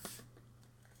and a half.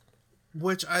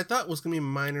 Which I thought was going to be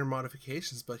minor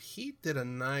modifications, but he did a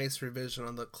nice revision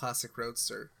on the classic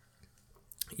Roadster.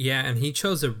 Yeah, and he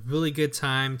chose a really good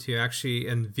time to actually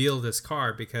unveil this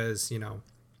car because,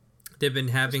 they've been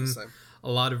having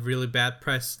a lot of really bad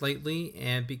press lately,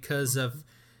 and because of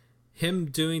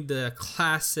him doing the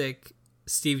classic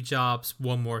Steve Jobs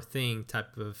one more thing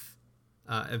type of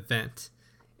event,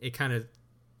 it kind of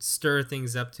stirred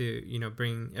things up to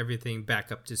bring everything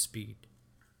back up to speed.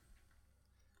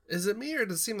 Is it me or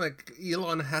does it seem like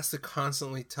Elon has to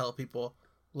constantly tell people,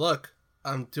 "Look,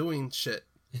 I'm doing shit.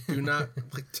 Do not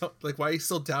why are you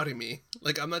still doubting me?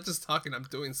 Like I'm not just talking, I'm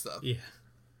doing stuff." Yeah.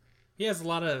 He has a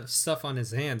lot of stuff on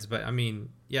his hands, but I mean,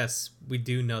 yes, we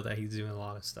do know that he's doing a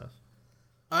lot of stuff.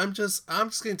 I'm just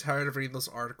getting tired of reading those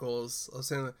articles of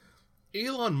saying that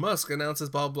Elon Musk announces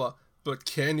blah blah, but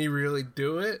can he really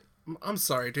do it? I'm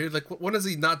sorry, dude. Like, when has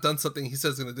he not done something he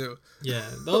says he's gonna do? Yeah,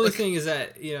 the only thing is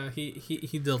that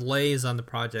he delays on the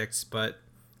projects, but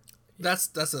that's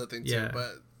another thing too. Yeah.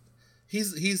 But he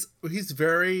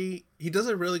does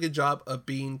a really good job of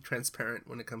being transparent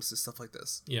when it comes to stuff like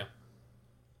this. yeah,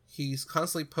 He's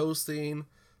constantly posting.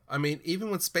 I mean, even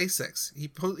with SpaceX, he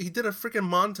did a freaking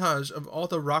montage of all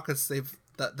the rockets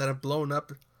that have blown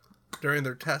up during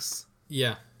their tests.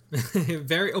 yeah,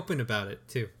 very open about it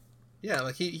too. Yeah,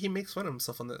 like he makes fun of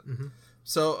himself on that. Mm-hmm.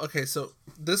 So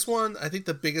this one, I think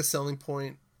the biggest selling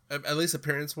point, at least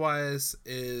appearance wise,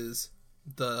 is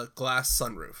the glass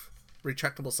sunroof,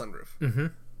 retractable sunroof. Mm-hmm.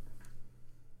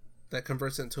 That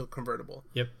converts it into a convertible.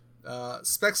 Yep.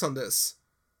 Specs on this.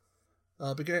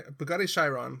 Bugatti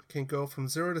Chiron can go from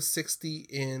 0 to 60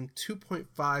 in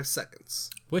 2.5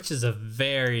 seconds. Which is a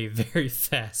very, very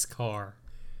fast car.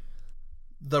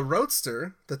 The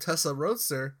Roadster, the Tesla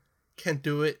Roadster, can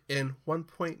do it in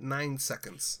 1.9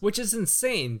 seconds. Which is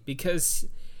insane because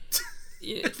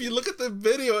if you look at the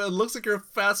video, it looks like you're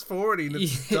fast forwarding.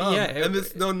 It's dumb. Yeah, and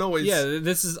there's no noise. Yeah,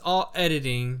 this is all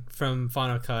editing from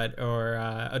Final Cut or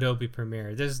Adobe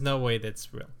Premiere. There's no way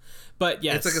that's real. But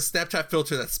yes, it's like a Snapchat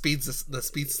filter that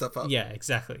speeds stuff up. Yeah,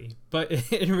 exactly. But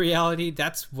in reality,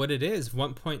 that's what it is,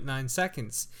 1.9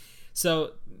 seconds.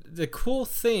 So the cool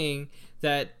thing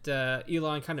that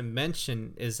Elon kind of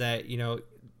mentioned is that,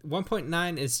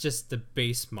 1.9 is just the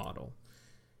base model.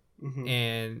 Mm-hmm.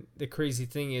 And the crazy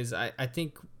thing is, I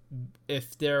think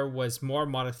if there was more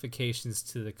modifications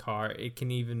to the car, it can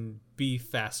even be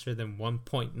faster than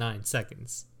 1.9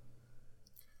 seconds.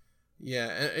 Yeah,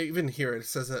 and even here it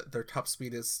says that their top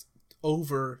speed is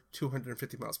over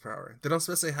 250 miles per hour. They don't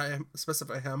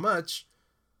specify how much,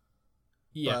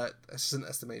 but it's just an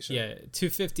estimation. Yeah,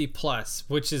 250 plus,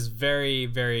 which is very,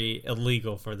 very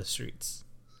illegal for the streets.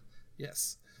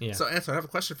 Yes. Yeah. So, Anthony, I have a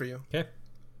question for you. Okay.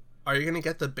 Are you going to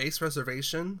get the base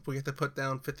reservation? We get to put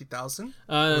down 50,000.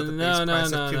 No.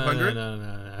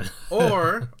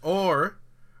 Or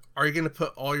are you going to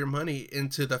put all your money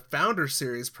into the Founder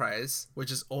Series prize,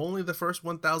 which is only the first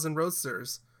 1,000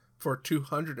 Roadsters for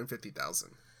 250,000?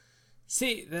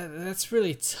 See, that's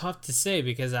really tough to say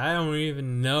because I don't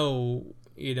even know,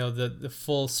 the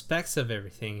full specs of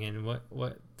everything and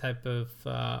what type of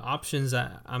options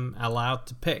I'm allowed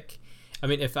to pick. I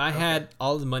mean, if I had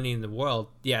all the money in the world,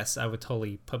 yes, I would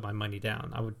totally put my money down.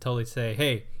 I would totally say,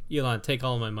 hey, Elon, take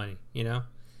all my money,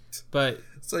 But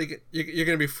so you're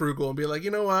going to be frugal and be like, you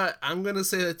know what? I'm going to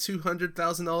say the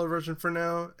 $200,000 version for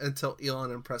now until Elon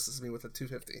impresses me with a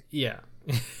 250. Yeah,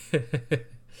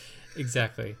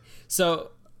 exactly.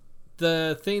 So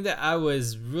the thing that I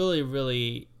was really,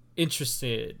 really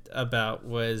interested about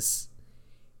was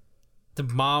the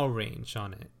mile range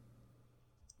on it.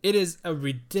 It is a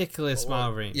ridiculous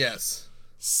mile range. Yes.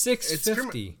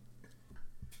 650.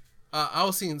 I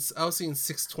was seeing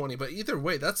 620, but either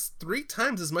way, that's 3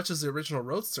 times as much as the original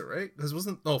Roadster, right? Because it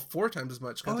wasn't 4 times as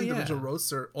much. I think the original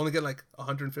Roadster only get like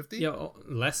 150. Yeah,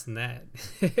 less than that.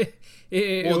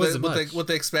 it wasn't much. What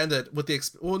they expanded,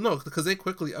 no, because they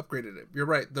quickly upgraded it. You're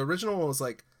right. The original one was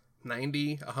like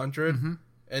 90, 100,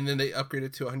 and then they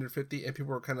upgraded to 150, and people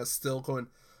were kind of still going,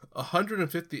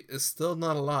 150 is still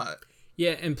not a lot.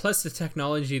 Yeah, and plus the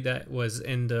technology that was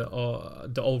in the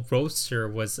old Roadster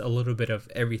was a little bit of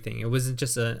everything. It wasn't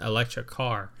just an electric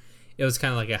car. It was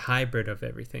kind of like a hybrid of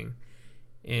everything.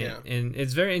 And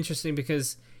it's very interesting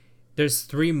because there's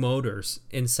 3 motors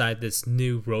inside this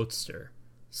new Roadster.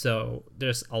 So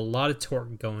there's a lot of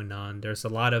torque going on. There's a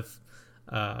lot of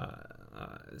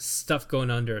stuff going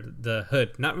under the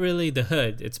hood. Not really the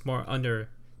hood. It's more under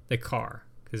the car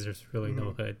because there's really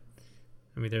no hood.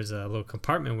 I mean, there's a little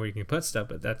compartment where you can put stuff,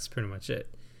 but that's pretty much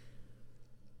it.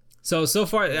 So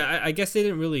far, I guess they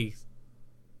didn't really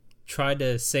try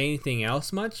to say anything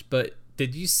else much, but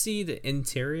did you see the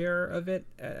interior of it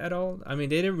at all? I mean,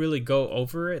 they didn't really go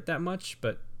over it that much,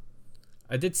 but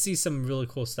I did see some really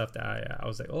cool stuff that I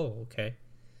was like, oh, okay.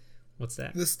 What's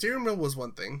that? The steering wheel was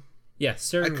one thing. Yeah,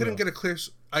 steering wheel. I couldn't get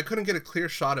a clear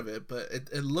shot of it, but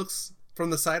it looks, from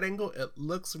the side angle, it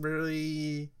looks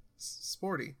really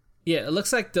sporty. Yeah, it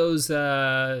looks like those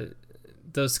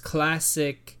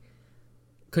classic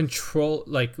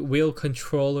wheel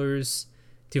controllers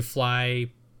to fly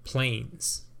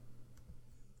planes.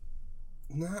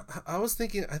 No, I was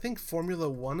thinking. I think Formula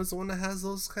One is the one that has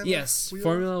those kind Yes, of wheels.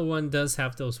 Formula One does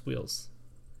have those wheels.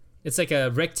 It's like a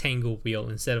rectangle wheel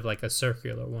instead of like a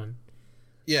circular one.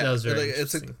 Yeah, That was very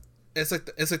interesting. It's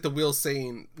like the wheel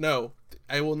saying, "No,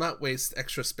 I will not waste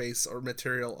extra space or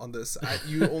material on this.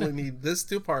 You only need this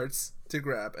 2 parts to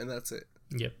grab, and that's it."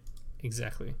 Yep,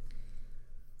 exactly.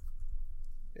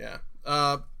 Yeah.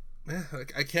 I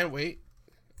can't wait.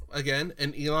 Again,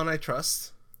 an Elon I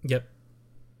trust. Yep.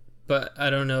 But I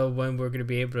don't know when we're going to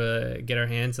be able to get our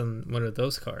hands on one of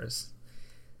those cars.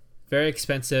 Very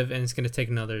expensive, and it's going to take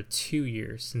another 2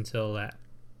 years until that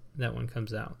one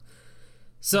comes out.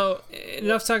 So,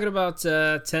 enough talking about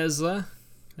Tesla.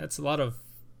 That's a lot of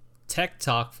tech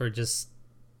talk for just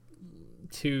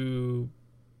 2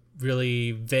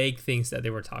 really vague things that they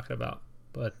were talking about.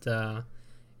 But,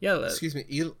 yeah. Excuse me.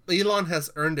 Elon has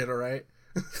earned it, all right?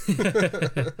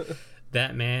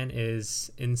 That man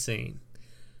is insane.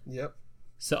 Yep.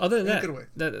 So other than In a good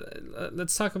that,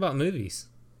 let's talk about movies.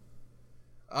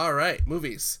 All right,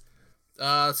 movies.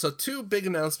 So 2 big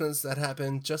announcements that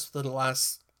happened just within the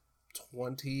last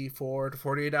 24 to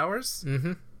 48 hours.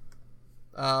 Mm-hmm.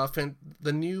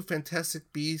 The new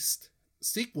Fantastic Beast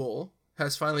sequel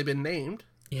has finally been named.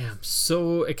 Yeah, I'm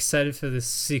so excited for this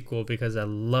sequel because I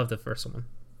love the first one.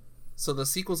 So the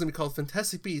sequel's going to be called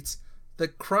Fantastic Beasts: The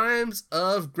Crimes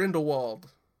of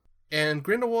Grindelwald. And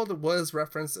Grindelwald was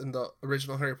referenced in the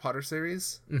original Harry Potter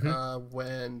series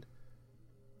when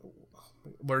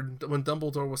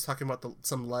Dumbledore was talking about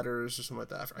some letters or something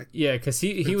like that. Yeah, because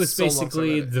he was so long since I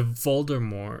basically read it. the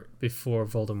Voldemort before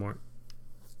Voldemort.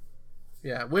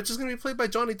 Yeah, which is going to be played by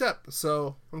Johnny Depp.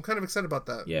 So I'm kind of excited about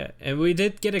that. Yeah, and we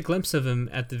did get a glimpse of him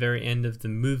at the very end of the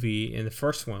movie in the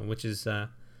first one, which is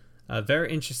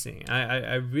very interesting.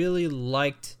 I really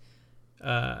liked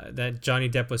that Johnny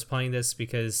Depp was playing this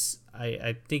because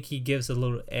I think he gives a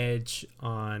little edge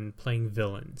on playing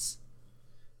villains.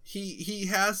 He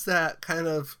has that kind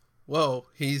of, whoa,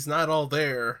 he's not all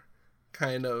there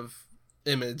kind of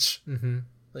image. Mm-hmm.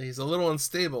 Like he's a little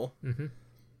unstable. Mm-hmm.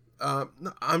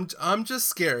 No, I'm just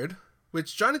scared.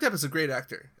 Which Johnny Depp is a great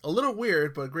actor. A little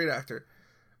weird, but a great actor.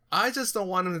 I just don't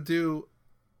want him to do,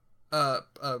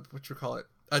 what you call it,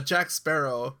 a Jack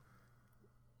Sparrow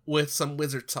with some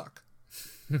wizard talk.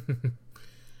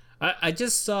 I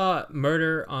just saw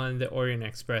Murder on the Orient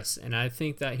Express, and I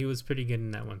think that he was pretty good in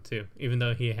that one too, even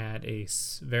though he had a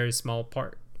very small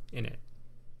part in it.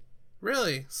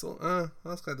 Really? So,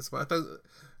 that's kind of disappointing. I thought,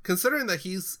 considering that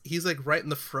he's like right in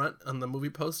the front on the movie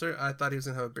poster, I thought he was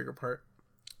gonna have a bigger part.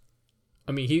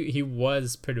 I mean, he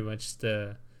was pretty much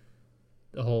the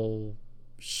whole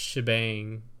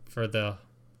shebang for the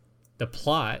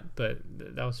plot, but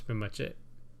that was pretty much it.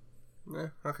 Yeah.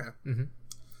 Okay. Mm-hmm.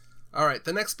 All right,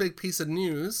 the next big piece of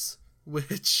news,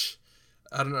 which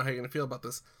I don't know how you're going to feel about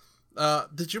this.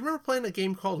 Did you remember playing a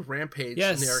game called Rampage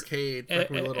in the arcade? Back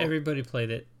when we were little? Everybody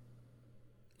played it.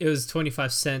 It was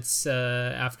 25 cents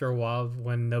after a while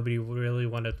when nobody really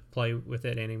wanted to play with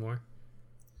it anymore.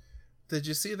 Did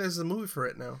you see there's a movie for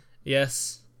it now?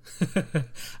 Yes.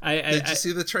 Did you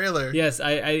see the trailer? Yes,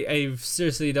 I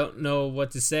seriously don't know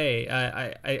what to say.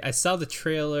 I saw the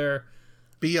trailer.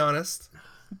 Be honest.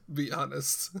 Be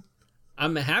honest.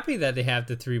 I'm happy that they have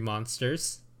the 3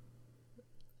 monsters.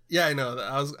 Yeah, I know.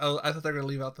 I thought they were gonna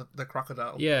leave out the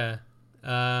crocodile. Yeah,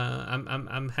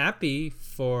 I'm happy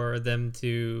for them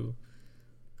to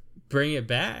bring it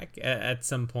back at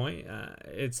some point.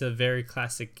 It's a very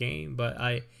classic game, but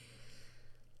I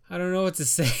don't know what to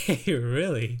say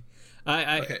really.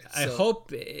 I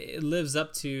hope it lives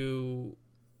up to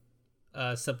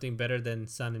something better than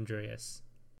San Andreas.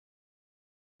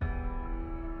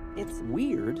 It's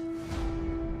weird.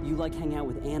 You like hang out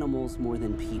with animals more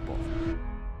than people.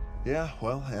 Yeah,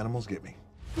 well, animals get me.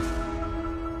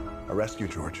 I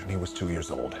rescued George when he was 2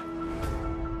 years old.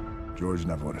 George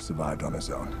never would have survived on his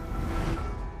own.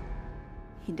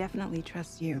 He definitely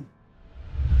trusts you.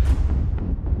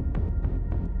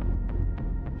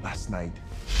 Last night,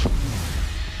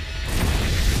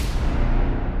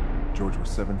 George was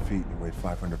 7 feet and he weighed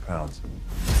 500 pounds.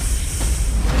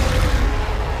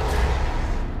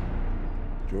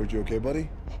 George, you okay, buddy?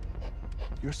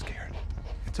 You're scared.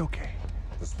 It's okay.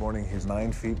 This morning, he's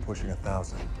 9 feet, pushing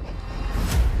 1,000.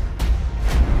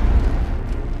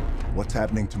 What's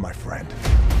happening to my friend?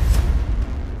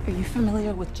 Are you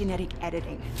familiar with genetic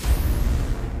editing?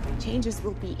 Changes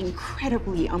will be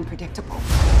incredibly unpredictable.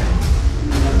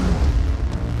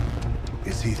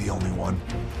 Is he the only one?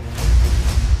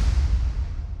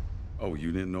 Oh,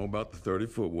 you didn't know about the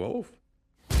 30-foot wolf?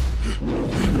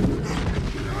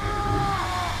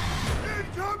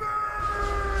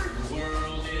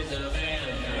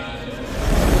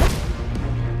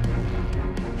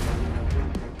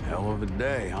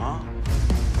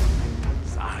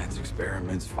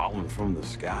 falling from the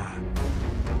sky.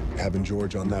 Having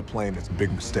George on that plane is a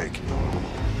big mistake.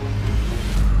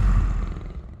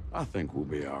 I think we'll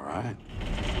be all right.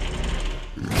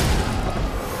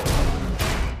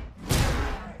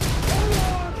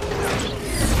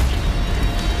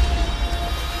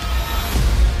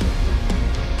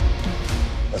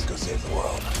 Let's go save the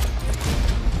world.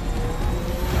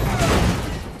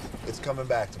 It's coming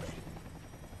back to me.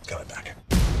 It's coming back.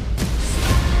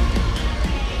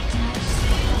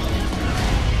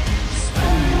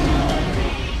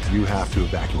 You have to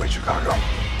evacuate Chicago.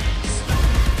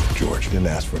 George didn't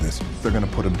ask for this. They're gonna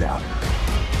put him down.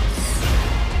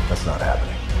 That's not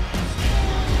happening.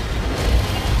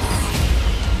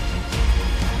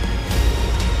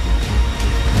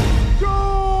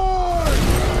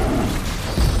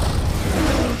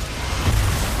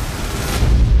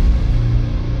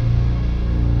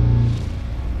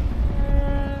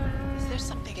 Is there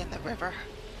something in the river?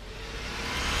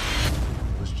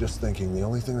 I was just thinking the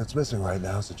only thing that's missing right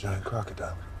now is a giant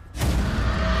crocodile.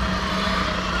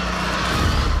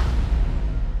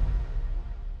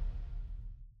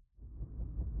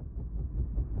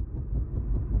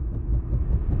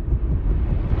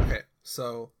 Okay,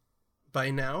 so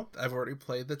by now I've already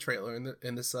played the trailer in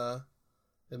this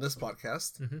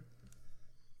podcast. Mm-hmm.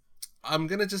 I'm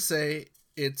gonna just say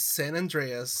it's San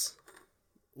Andreas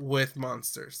with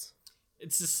monsters.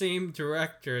 It's the same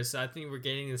director, so I think we're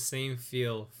getting the same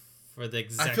feel for the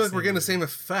exact. I feel like we're getting the movie. same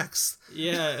effects.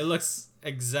 Yeah, it looks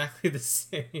exactly the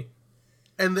same.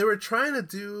 And they were trying to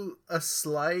do a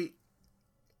slight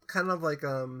kind of like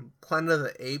Planet of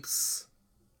the Apes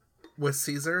with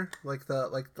Caesar, like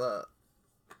the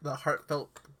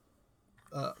heartfelt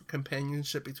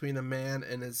companionship between a man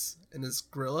and his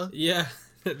gorilla. Yeah,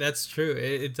 that's true.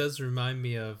 It does remind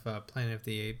me of Planet of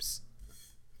the Apes.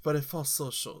 But it falls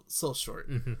so short.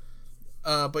 Mm-hmm.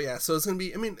 But yeah, so it's gonna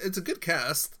be. I mean, it's a good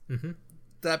cast. Mm-hmm.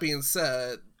 That being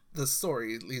said, the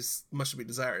story leaves much to be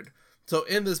desired. So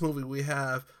in this movie, we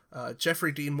have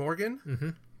Jeffrey Dean Morgan. Mm-hmm.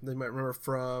 They might remember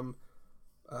from,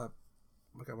 oh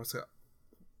my God, what's it?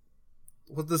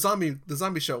 Well, the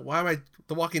zombie show. Why am I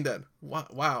The Walking Dead?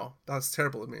 Wow, that was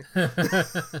terrible of me.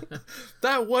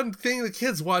 That one thing the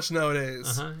kids watch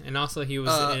nowadays. Uh-huh. And also he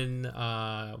was in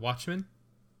Watchmen.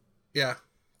 Yeah,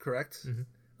 correct. Mm-hmm.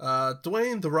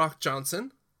 Dwayne The Rock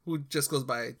Johnson, who just goes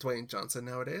by Dwayne Johnson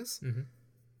nowadays. Mm-hmm.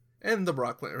 And The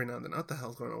Rock every now and then. What the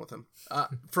hell's going on with him?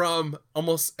 From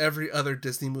almost every other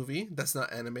Disney movie that's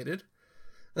not animated.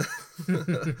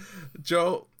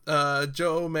 Joe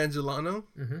Manganiello.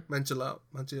 Mm-hmm. Manganiello?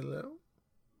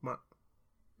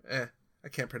 I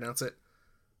can't pronounce it.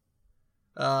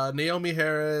 Naomi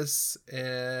Harris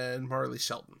and Marley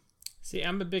Shelton. See,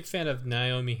 I'm a big fan of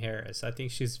Naomi Harris. I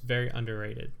think she's very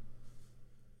underrated.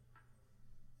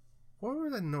 Where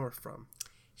would I know her from?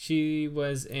 She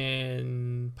was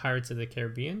in Pirates of the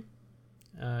Caribbean.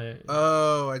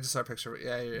 Oh, I just saw a picture of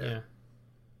it. Yeah.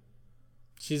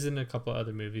 She's in a couple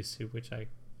other movies too, which I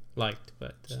liked.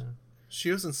 But she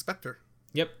was Inspector.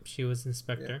 Yep, she was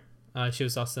Inspector. She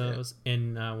was also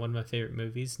in one of my favorite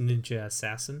movies, Ninja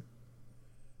Assassin.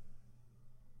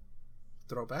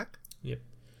 Throwback. Yep.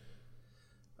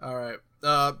 All right.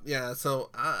 Yeah. So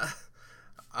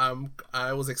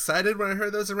I was excited when I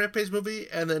heard there was a Rampage movie,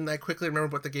 and then I quickly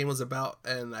remembered what the game was about,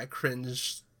 and I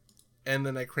cringed. And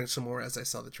then I cringed some more as I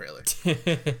saw the trailer.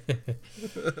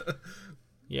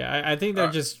 Yeah, I think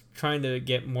they're just trying to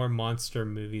get more monster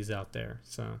movies out there.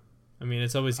 So, I mean,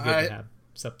 it's always good to have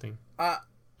something.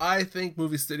 I think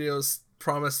movie studios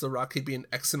promised The Rock he'd be in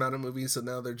X amount of movies, so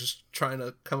now they're just trying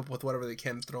to come up with whatever they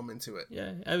can to throw him into it.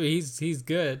 Yeah, I mean, he's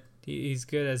good. He's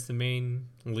good as the main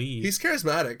lead. He's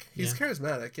charismatic.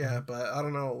 Yeah, but I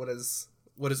don't know what his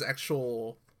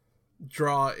actual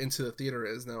draw into the theater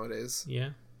is nowadays. Yeah.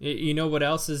 You know what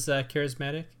else is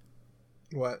charismatic?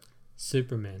 What?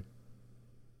 Superman.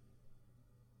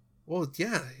 Well,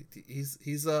 yeah, he's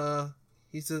the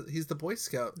Boy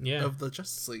Scout of the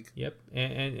Justice League. Yep.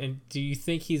 And do you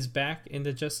think he's back in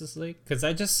the Justice League? Because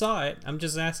I just saw it. I'm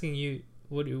just asking you,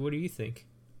 what do you think?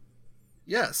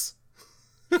 Yes.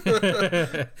 All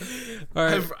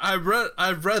right. I've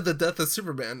read The Death of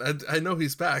Superman. I know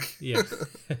he's back. Yeah.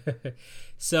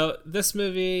 So this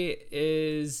movie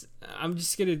is, I'm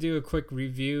just gonna do a quick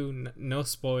review, no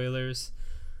spoilers.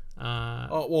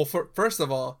 First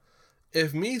of all,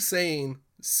 if me saying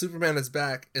Superman is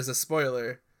back is a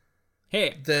spoiler,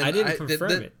 hey, then I didn't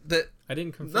confirm it. I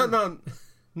didn't confirm.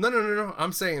 No.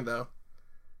 I'm saying though,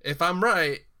 if I'm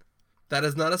right, that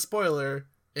is not a spoiler.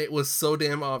 It was so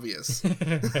damn obvious.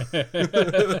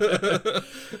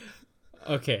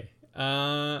 Okay.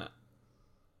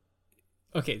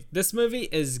 Okay, this movie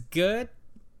is good,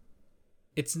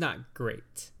 it's not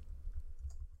great.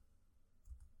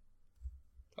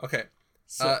 Okay.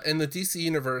 So, In the DC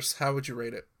universe, how would you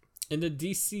rate it? in the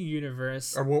DC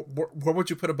universe, Or what would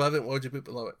you put above it? What would you put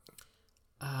below it?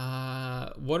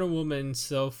 Wonder Woman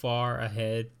so far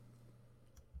ahead.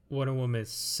 Wonder Woman is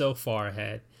so far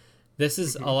ahead. This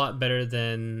is a lot better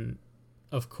than,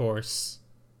 of course,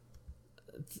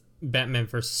 Batman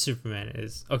vs Superman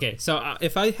is. Okay, so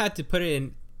if I had to put it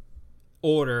in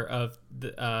order of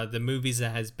the movies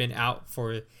that has been out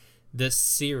for this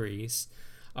series,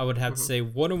 I would have to say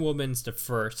Wonder Woman's the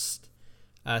first.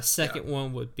 Second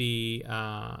one would be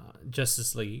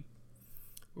Justice League.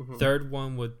 Third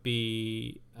one would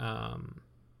be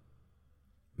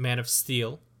Man of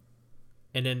Steel.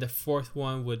 And then the fourth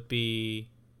one would be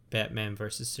Batman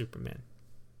versus Superman.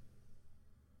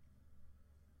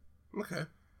 Okay.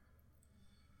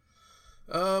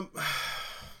 What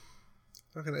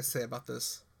can I say about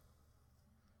this?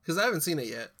 Because I haven't seen it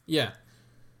yet. Yeah.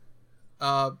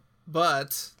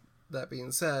 But that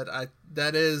being said,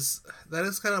 that is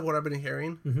kind of what I've been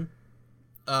hearing.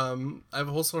 I've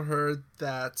also heard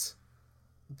that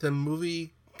the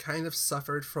movie kind of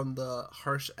suffered from the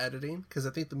harsh editing, because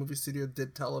I think the movie studio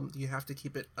did tell them you have to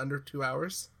keep it under 2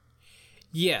 hours.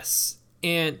 Yes.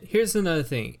 And here's another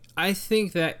thing. I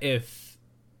think that if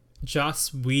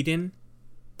Joss Whedon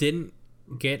didn't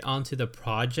get onto the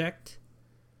project,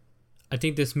 I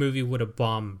think this movie would have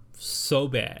bombed so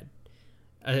bad.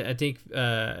 I think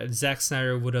Zack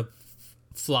Snyder would have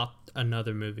flopped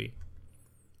another movie.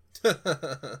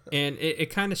 And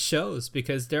it kind of shows,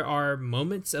 because there are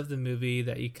moments of the movie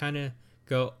that you kind of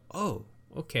go, oh,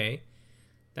 okay,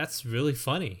 that's really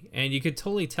funny. And you could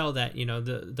totally tell that, you know,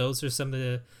 those are some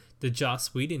of the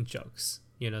Joss Whedon jokes,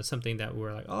 you know, something that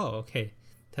we're like, oh, okay,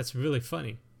 that's really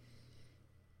funny.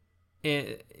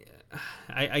 And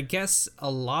I guess a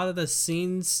lot of the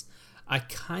scenes, I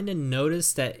kind of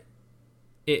noticed that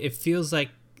it feels like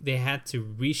they had to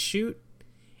reshoot,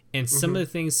 and some of the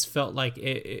things felt like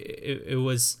it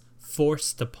was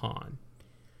forced upon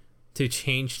to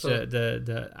change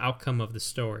the outcome of the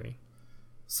story.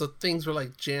 So things were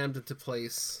like jammed into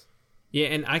place. Yeah,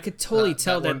 and I could totally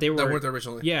tell that they were... That weren't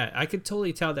originally. Yeah, I could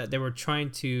totally tell that they were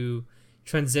trying to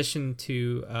transition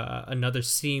to another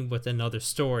scene with another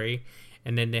story,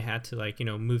 and then they had to, like, you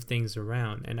know, move things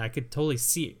around, and I could totally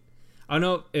see it. I don't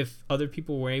know if other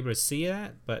people were able to see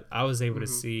that, but I was able to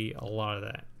see a lot of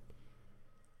that.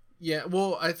 Yeah,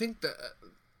 well, I think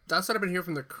that's what I've been hearing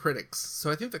from the critics.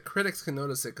 So I think the critics can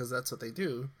notice it because that's what they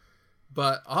do.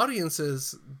 But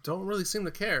audiences don't really seem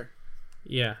to care.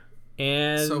 Yeah.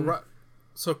 And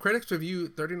so critics review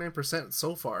 39%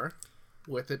 so far,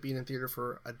 with it being in theater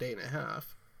for a day and a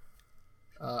half.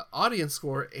 Audience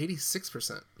score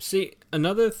 86%. See,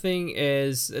 another thing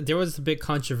is there was a big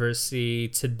controversy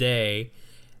today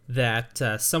that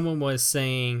someone was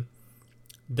saying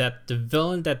that the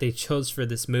villain that they chose for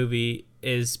this movie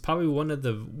is probably one of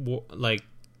the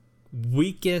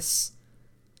weakest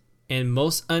and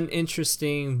most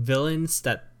uninteresting villains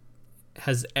that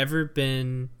has ever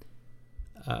been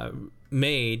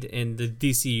made in the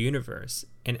DC universe.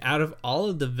 And out of all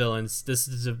of the villains, this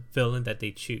is a villain that they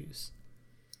choose.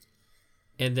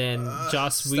 And then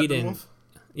Joss Whedon,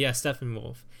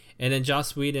 Steppenwolf. And then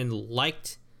Joss Whedon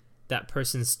liked that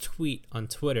person's tweet on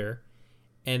Twitter,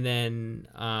 and then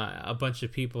a bunch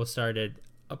of people started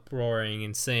uproaring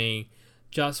and saying,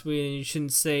 Joss Whedon,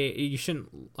 you shouldn't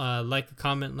like a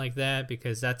comment like that,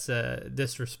 because that's a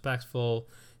disrespectful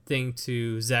thing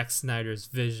to Zack Snyder's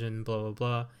vision, blah blah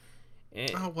blah.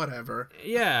 And, whatever.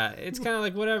 Yeah, it's kind of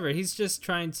like whatever. He's just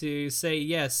trying to say,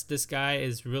 yes, this guy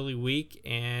is really weak,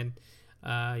 and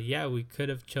we could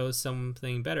have chose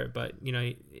something better. But, you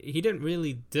know, he didn't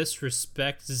really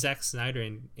disrespect Zack Snyder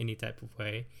in any type of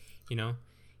way. You know,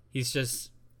 he's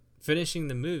just finishing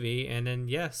the movie, and then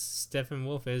yes,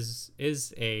 Steppenwolf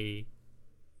is a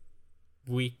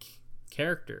weak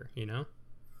character. You know.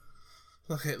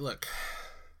 Okay, look.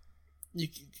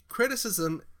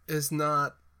 Criticism is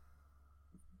not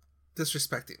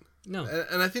disrespecting. No.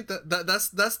 And I think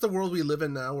that's the world we live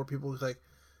in now, where people are like,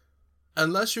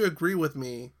 unless you agree with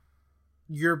me,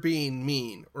 you're being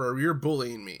mean or you're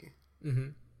bullying me. Mm-hmm.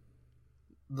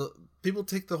 The people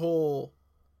take the whole,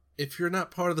 if you're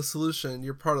not part of the solution,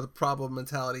 you're part of the problem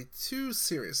mentality too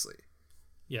seriously.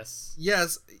 Yes.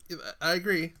 Yes, I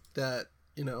agree that,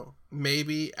 you know,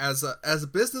 maybe as a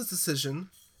business decision,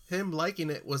 him liking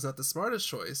it was not the smartest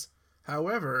choice.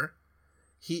 However,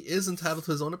 he is entitled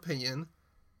to his own opinion.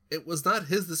 It was not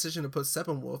his decision to put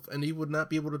Steppenwolf, and he would not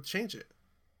be able to change it.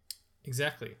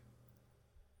 Exactly.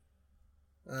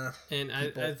 And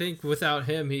I think without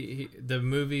him, the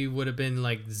movie would have been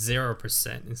like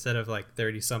 0% instead of like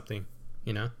 30 something,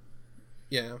 you know?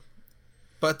 Yeah.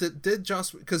 But did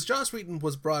Joss, because Joss Whedon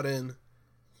was brought in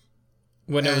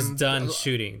when it was done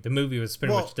shooting. The movie was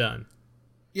pretty much done.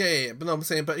 Yeah. But no, I'm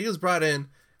saying, but he was brought in,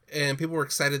 and people were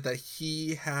excited that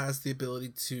he has the ability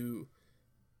to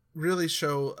really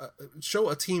show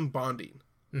a team bonding,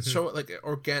 show it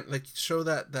like show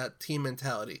that team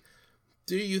mentality.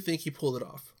 Do you think he pulled it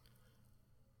off?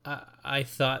 I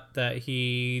thought that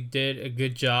he did a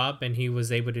good job, and he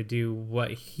was able to do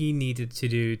what he needed to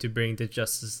do to bring the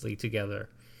Justice League together.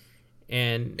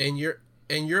 And in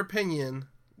your opinion,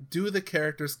 do the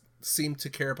characters seem to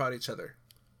care about each other?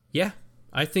 Yeah,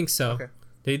 I think so. Okay.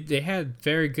 They had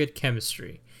very good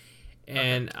chemistry.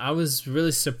 And I was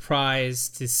really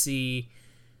surprised to see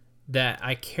that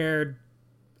I cared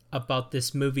about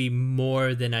this movie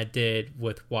more than I did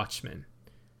with Watchmen.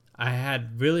 I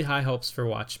had really high hopes for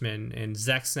Watchmen, and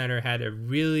Zack Snyder had a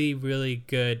really, really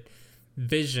good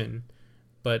vision,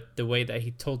 but the way that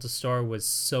he told the story was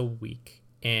so weak,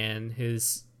 and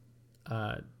his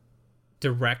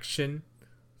direction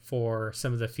for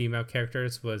some of the female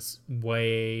characters was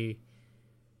way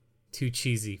too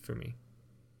cheesy for me.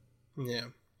 Yeah.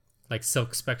 Like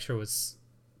Silk Spectre was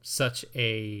such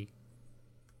a...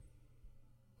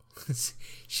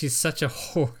 she's such a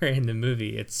whore in the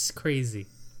movie. It's crazy.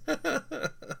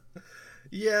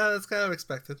 Yeah, that's kind of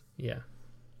expected. Yeah.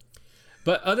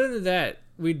 But other than that,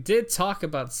 we did talk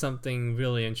about something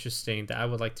really interesting that I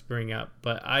would like to bring up,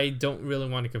 but I don't really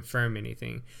want to confirm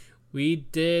anything. We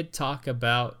did talk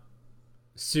about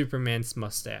Superman's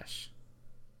mustache.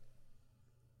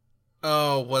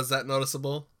 Oh, was that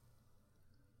noticeable?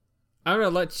 I'm going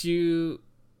to let you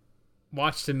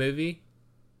watch the movie.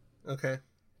 Okay.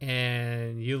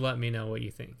 And you let me know what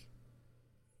you think.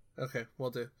 Okay, we'll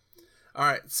do. All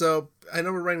right, so I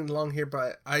know we're running along here,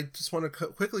 but I just want to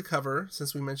quickly cover,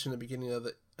 since we mentioned at the beginning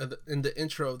in the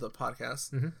intro of the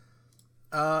podcast,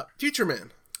 Future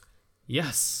Man.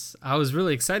 Yes, I was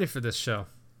really excited for this show.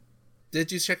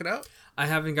 Did you check it out? I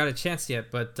haven't got a chance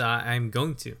yet, but I'm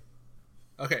going to.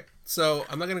 Okay, so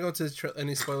I'm not going to go into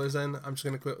any spoilers then. I'm just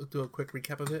going to do a quick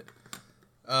recap of it.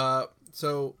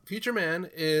 So Future Man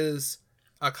is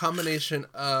a combination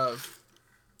of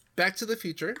Back to the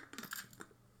Future.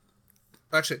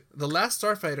 Actually, The Last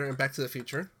Starfighter and Back to the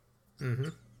Future.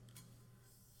 Mm-hmm.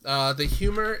 The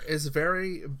humor is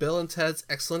very Bill and Ted's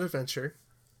Excellent Adventure.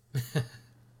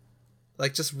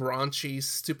 Like just raunchy,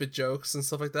 stupid jokes and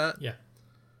stuff like that. Yeah.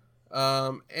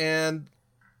 And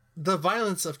the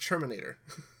violence of Terminator.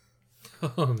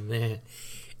 Oh, man.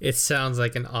 It sounds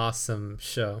like an awesome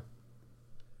show.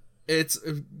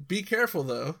 Be careful,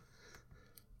 though.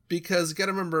 Because you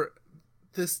gotta remember,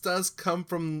 this does come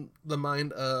from the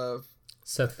mind of...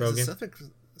 Seth Rogen.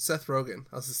 Seth Rogen.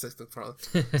 I was just Seth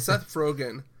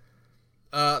Rogen.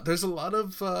 There's a lot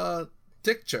of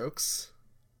dick jokes.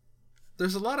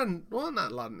 There's a lot of... Well,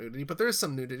 not a lot of nudity, but there is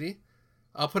some nudity.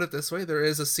 I'll put it this way. There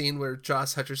is a scene where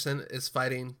Josh Hutcherson is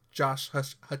fighting Josh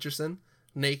Hutcherson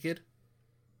naked.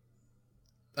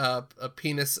 A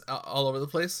penis all over the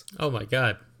place. Oh, my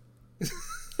God.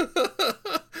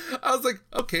 I was like,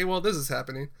 okay, well, this is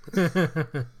happening.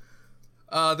 The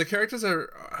characters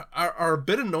are a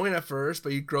bit annoying at first,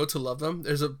 but you grow to love them.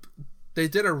 They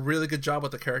did a really good job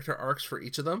with the character arcs for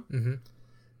each of them,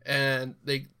 and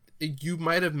you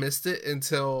might have missed it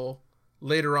until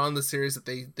later on in the series that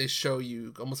they show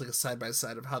you almost like a side by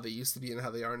side of how they used to be and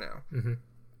how they are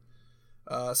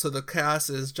now. So the cast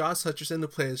is Josh Hutcherson, who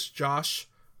plays Josh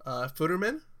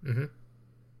Futterman,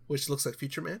 which looks like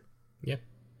Future Man. Yeah.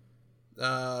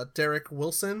 Derek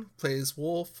Wilson plays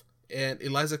Wolf, and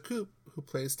Eliza Coupe, who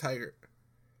plays Tiger.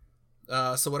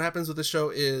 So what happens with the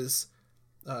show is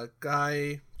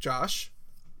guy Josh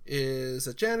is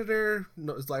a janitor.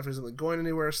 His life isn't really going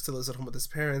anywhere, still lives at home with his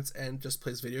parents, and just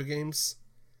plays video games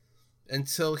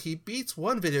until he beats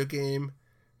one video game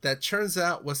that turns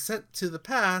out was sent to the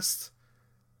past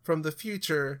from the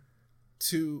future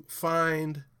to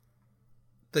find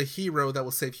the hero that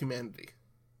will save humanity.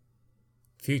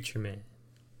 Future Man.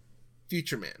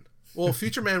 Well,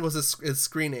 Future Man was his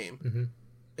screen name,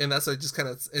 and that's why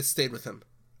it stayed with him.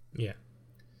 Yeah.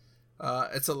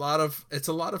 It's a lot of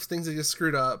things that get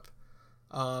screwed up.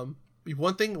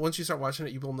 One thing, once you start watching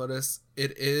it, you will notice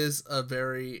it is a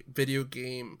very video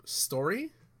game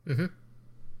story, in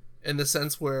the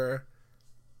sense where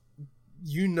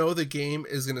you know the game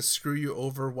is going to screw you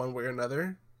over one way or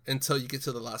another until you get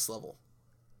to the last level.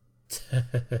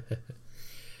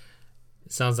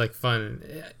 Sounds like fun.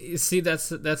 You see,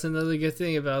 that's another good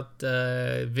thing about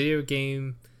video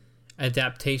game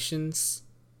adaptations.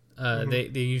 They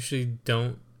usually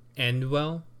don't end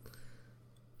well,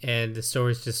 and the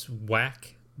story's just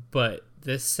whack. But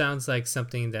this sounds like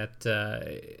something that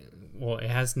it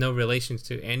has no relations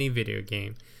to any video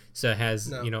game, so it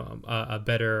has a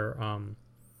better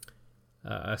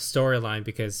a storyline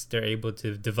because they're able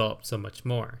to develop so much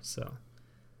more. So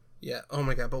yeah, oh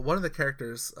my god. But one of the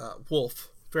characters, Wolf,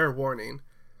 fair warning,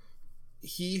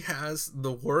 he has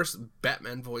the worst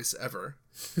Batman voice ever.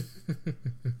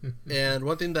 And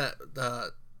one thing that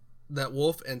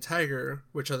Wolf and Tiger,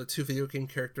 which are the two video game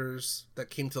characters that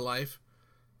came to life,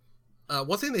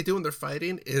 one thing they do when they're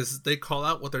fighting is they call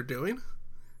out what they're doing.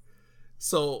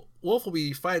 So Wolf will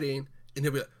be fighting and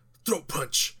he'll be like, throat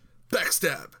punch,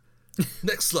 backstab,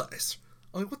 neck slice.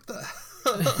 I'm like, what the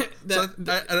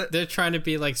they're trying to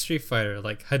be like Street Fighter,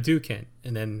 like Hadouken,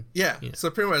 and then so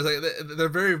pretty much like they're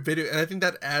very video, and I think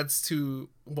that adds to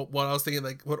what I was thinking,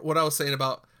 like what I was saying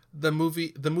about the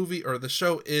movie or the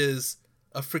show is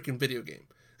a freaking video game.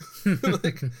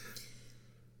 Like,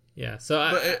 yeah, so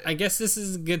I guess this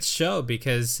is a good show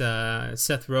because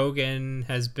Seth Rogen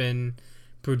has been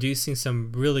producing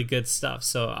some really good stuff.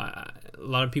 So a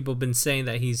lot of people have been saying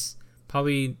that he's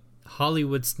probably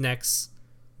Hollywood's next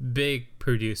big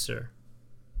producer.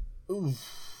 Ooh.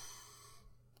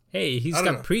 Hey, he's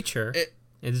got Preacher.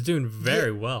 It's doing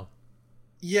very well.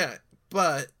 Yeah,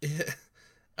 but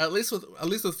at least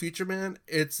with Future Man,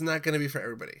 it's not going to be for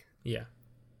everybody. Yeah,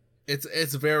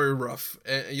 it's very rough,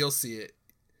 and you'll see it.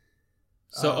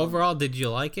 So overall, did you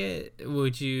like it?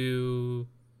 Would you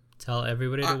tell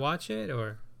everybody to watch it,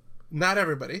 or not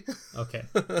everybody? Okay.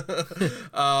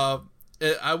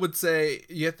 I would say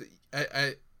you have to.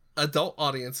 Adult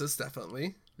audiences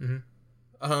definitely.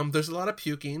 Mm-hmm. There's a lot of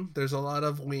puking. There's a lot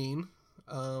of wean.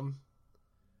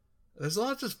 There's a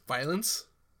lot of just violence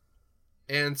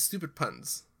and stupid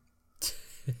puns.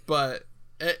 But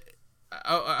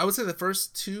I would say the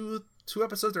first two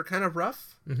episodes are kind of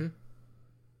rough. Mm-hmm.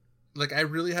 Like I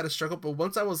really had a struggle, but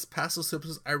once I was past those 2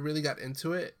 episodes, I really got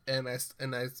into it, and I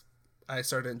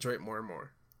started to enjoy it more and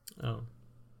more. Oh,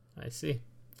 I see.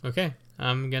 Okay,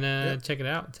 I'm gonna check it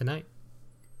out tonight.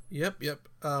 Yep.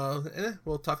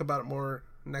 We'll talk about it more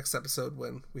next episode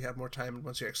when we have more time,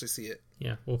 once you actually see it.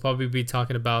 Yeah, we'll probably be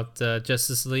talking about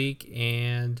Justice League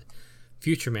and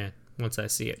Future Man once I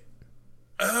see it.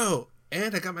 Oh,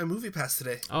 and I got my movie pass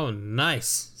today. Oh,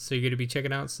 nice. So you're going to be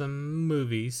checking out some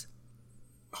movies.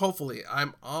 Hopefully.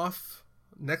 I'm off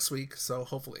next week, so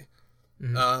hopefully.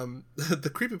 Mm-hmm. The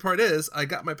creepy part is I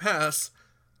got my pass.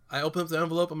 I open up the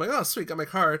envelope. I'm like, oh, sweet, got my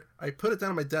card. I put it down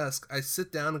on my desk. I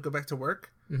sit down and go back to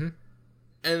work. Mm-hmm.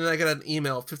 And then I get an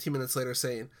email 15 minutes later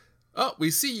saying, oh,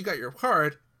 we see you got your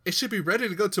card. It should be ready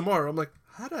to go tomorrow. I'm like,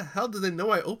 how the hell did they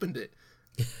know I opened it?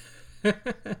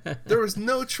 There was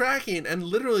no tracking, and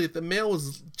literally the mail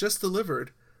was just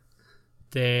delivered.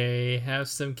 They have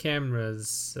some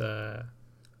cameras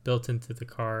built into the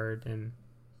card and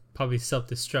probably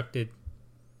self-destructed.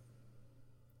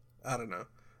 I don't know.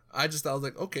 I was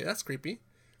like, okay, that's creepy.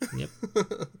 Yep.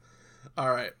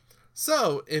 All right.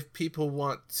 So, if people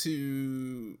want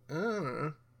to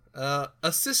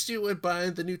assist you with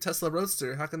buying the new Tesla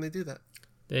Roadster, how can they do that?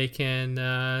 They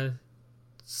can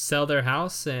sell their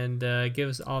house and give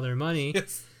us all their money.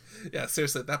 Yes. Yeah,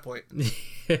 seriously, at that point.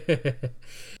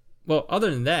 Well,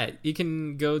 other than that, you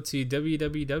can go to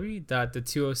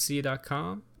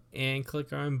www.the2oc.com and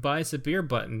click on Buy Us a Beer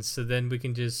button, so then we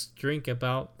can just drink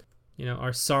about,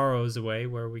 our sorrows away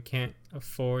where we can't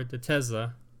afford the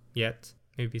Tesla yet.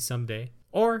 Maybe someday.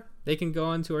 Or they can go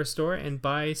onto our store and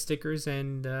buy stickers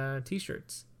and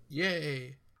t-shirts.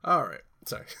 Yay. All right.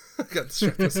 Sorry. I got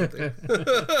distracted with something.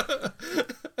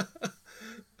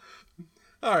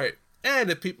 All right. And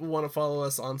if people want to follow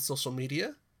us on social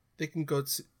media, they can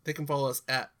follow us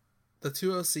at the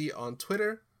 2OC on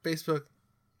Twitter, Facebook,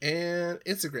 and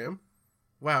Instagram.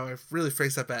 Wow, I've really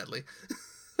phrased that badly.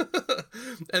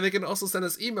 And they can also send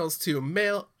us emails to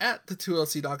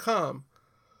mail@the2oc.com.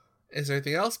 Is there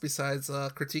anything else besides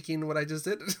critiquing what I just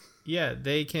did? Yeah,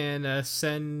 they can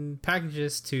send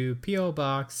packages to P.O.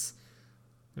 Box.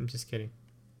 I'm just kidding.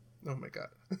 Oh my god.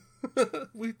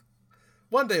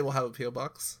 One day we'll have a P.O.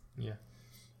 Box. Yeah.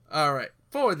 All right.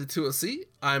 For the 2OC,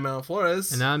 I'm Alan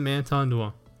Flores. And I'm Anton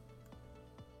Duan.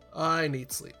 I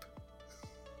need sleep.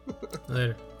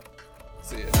 Later.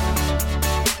 See ya.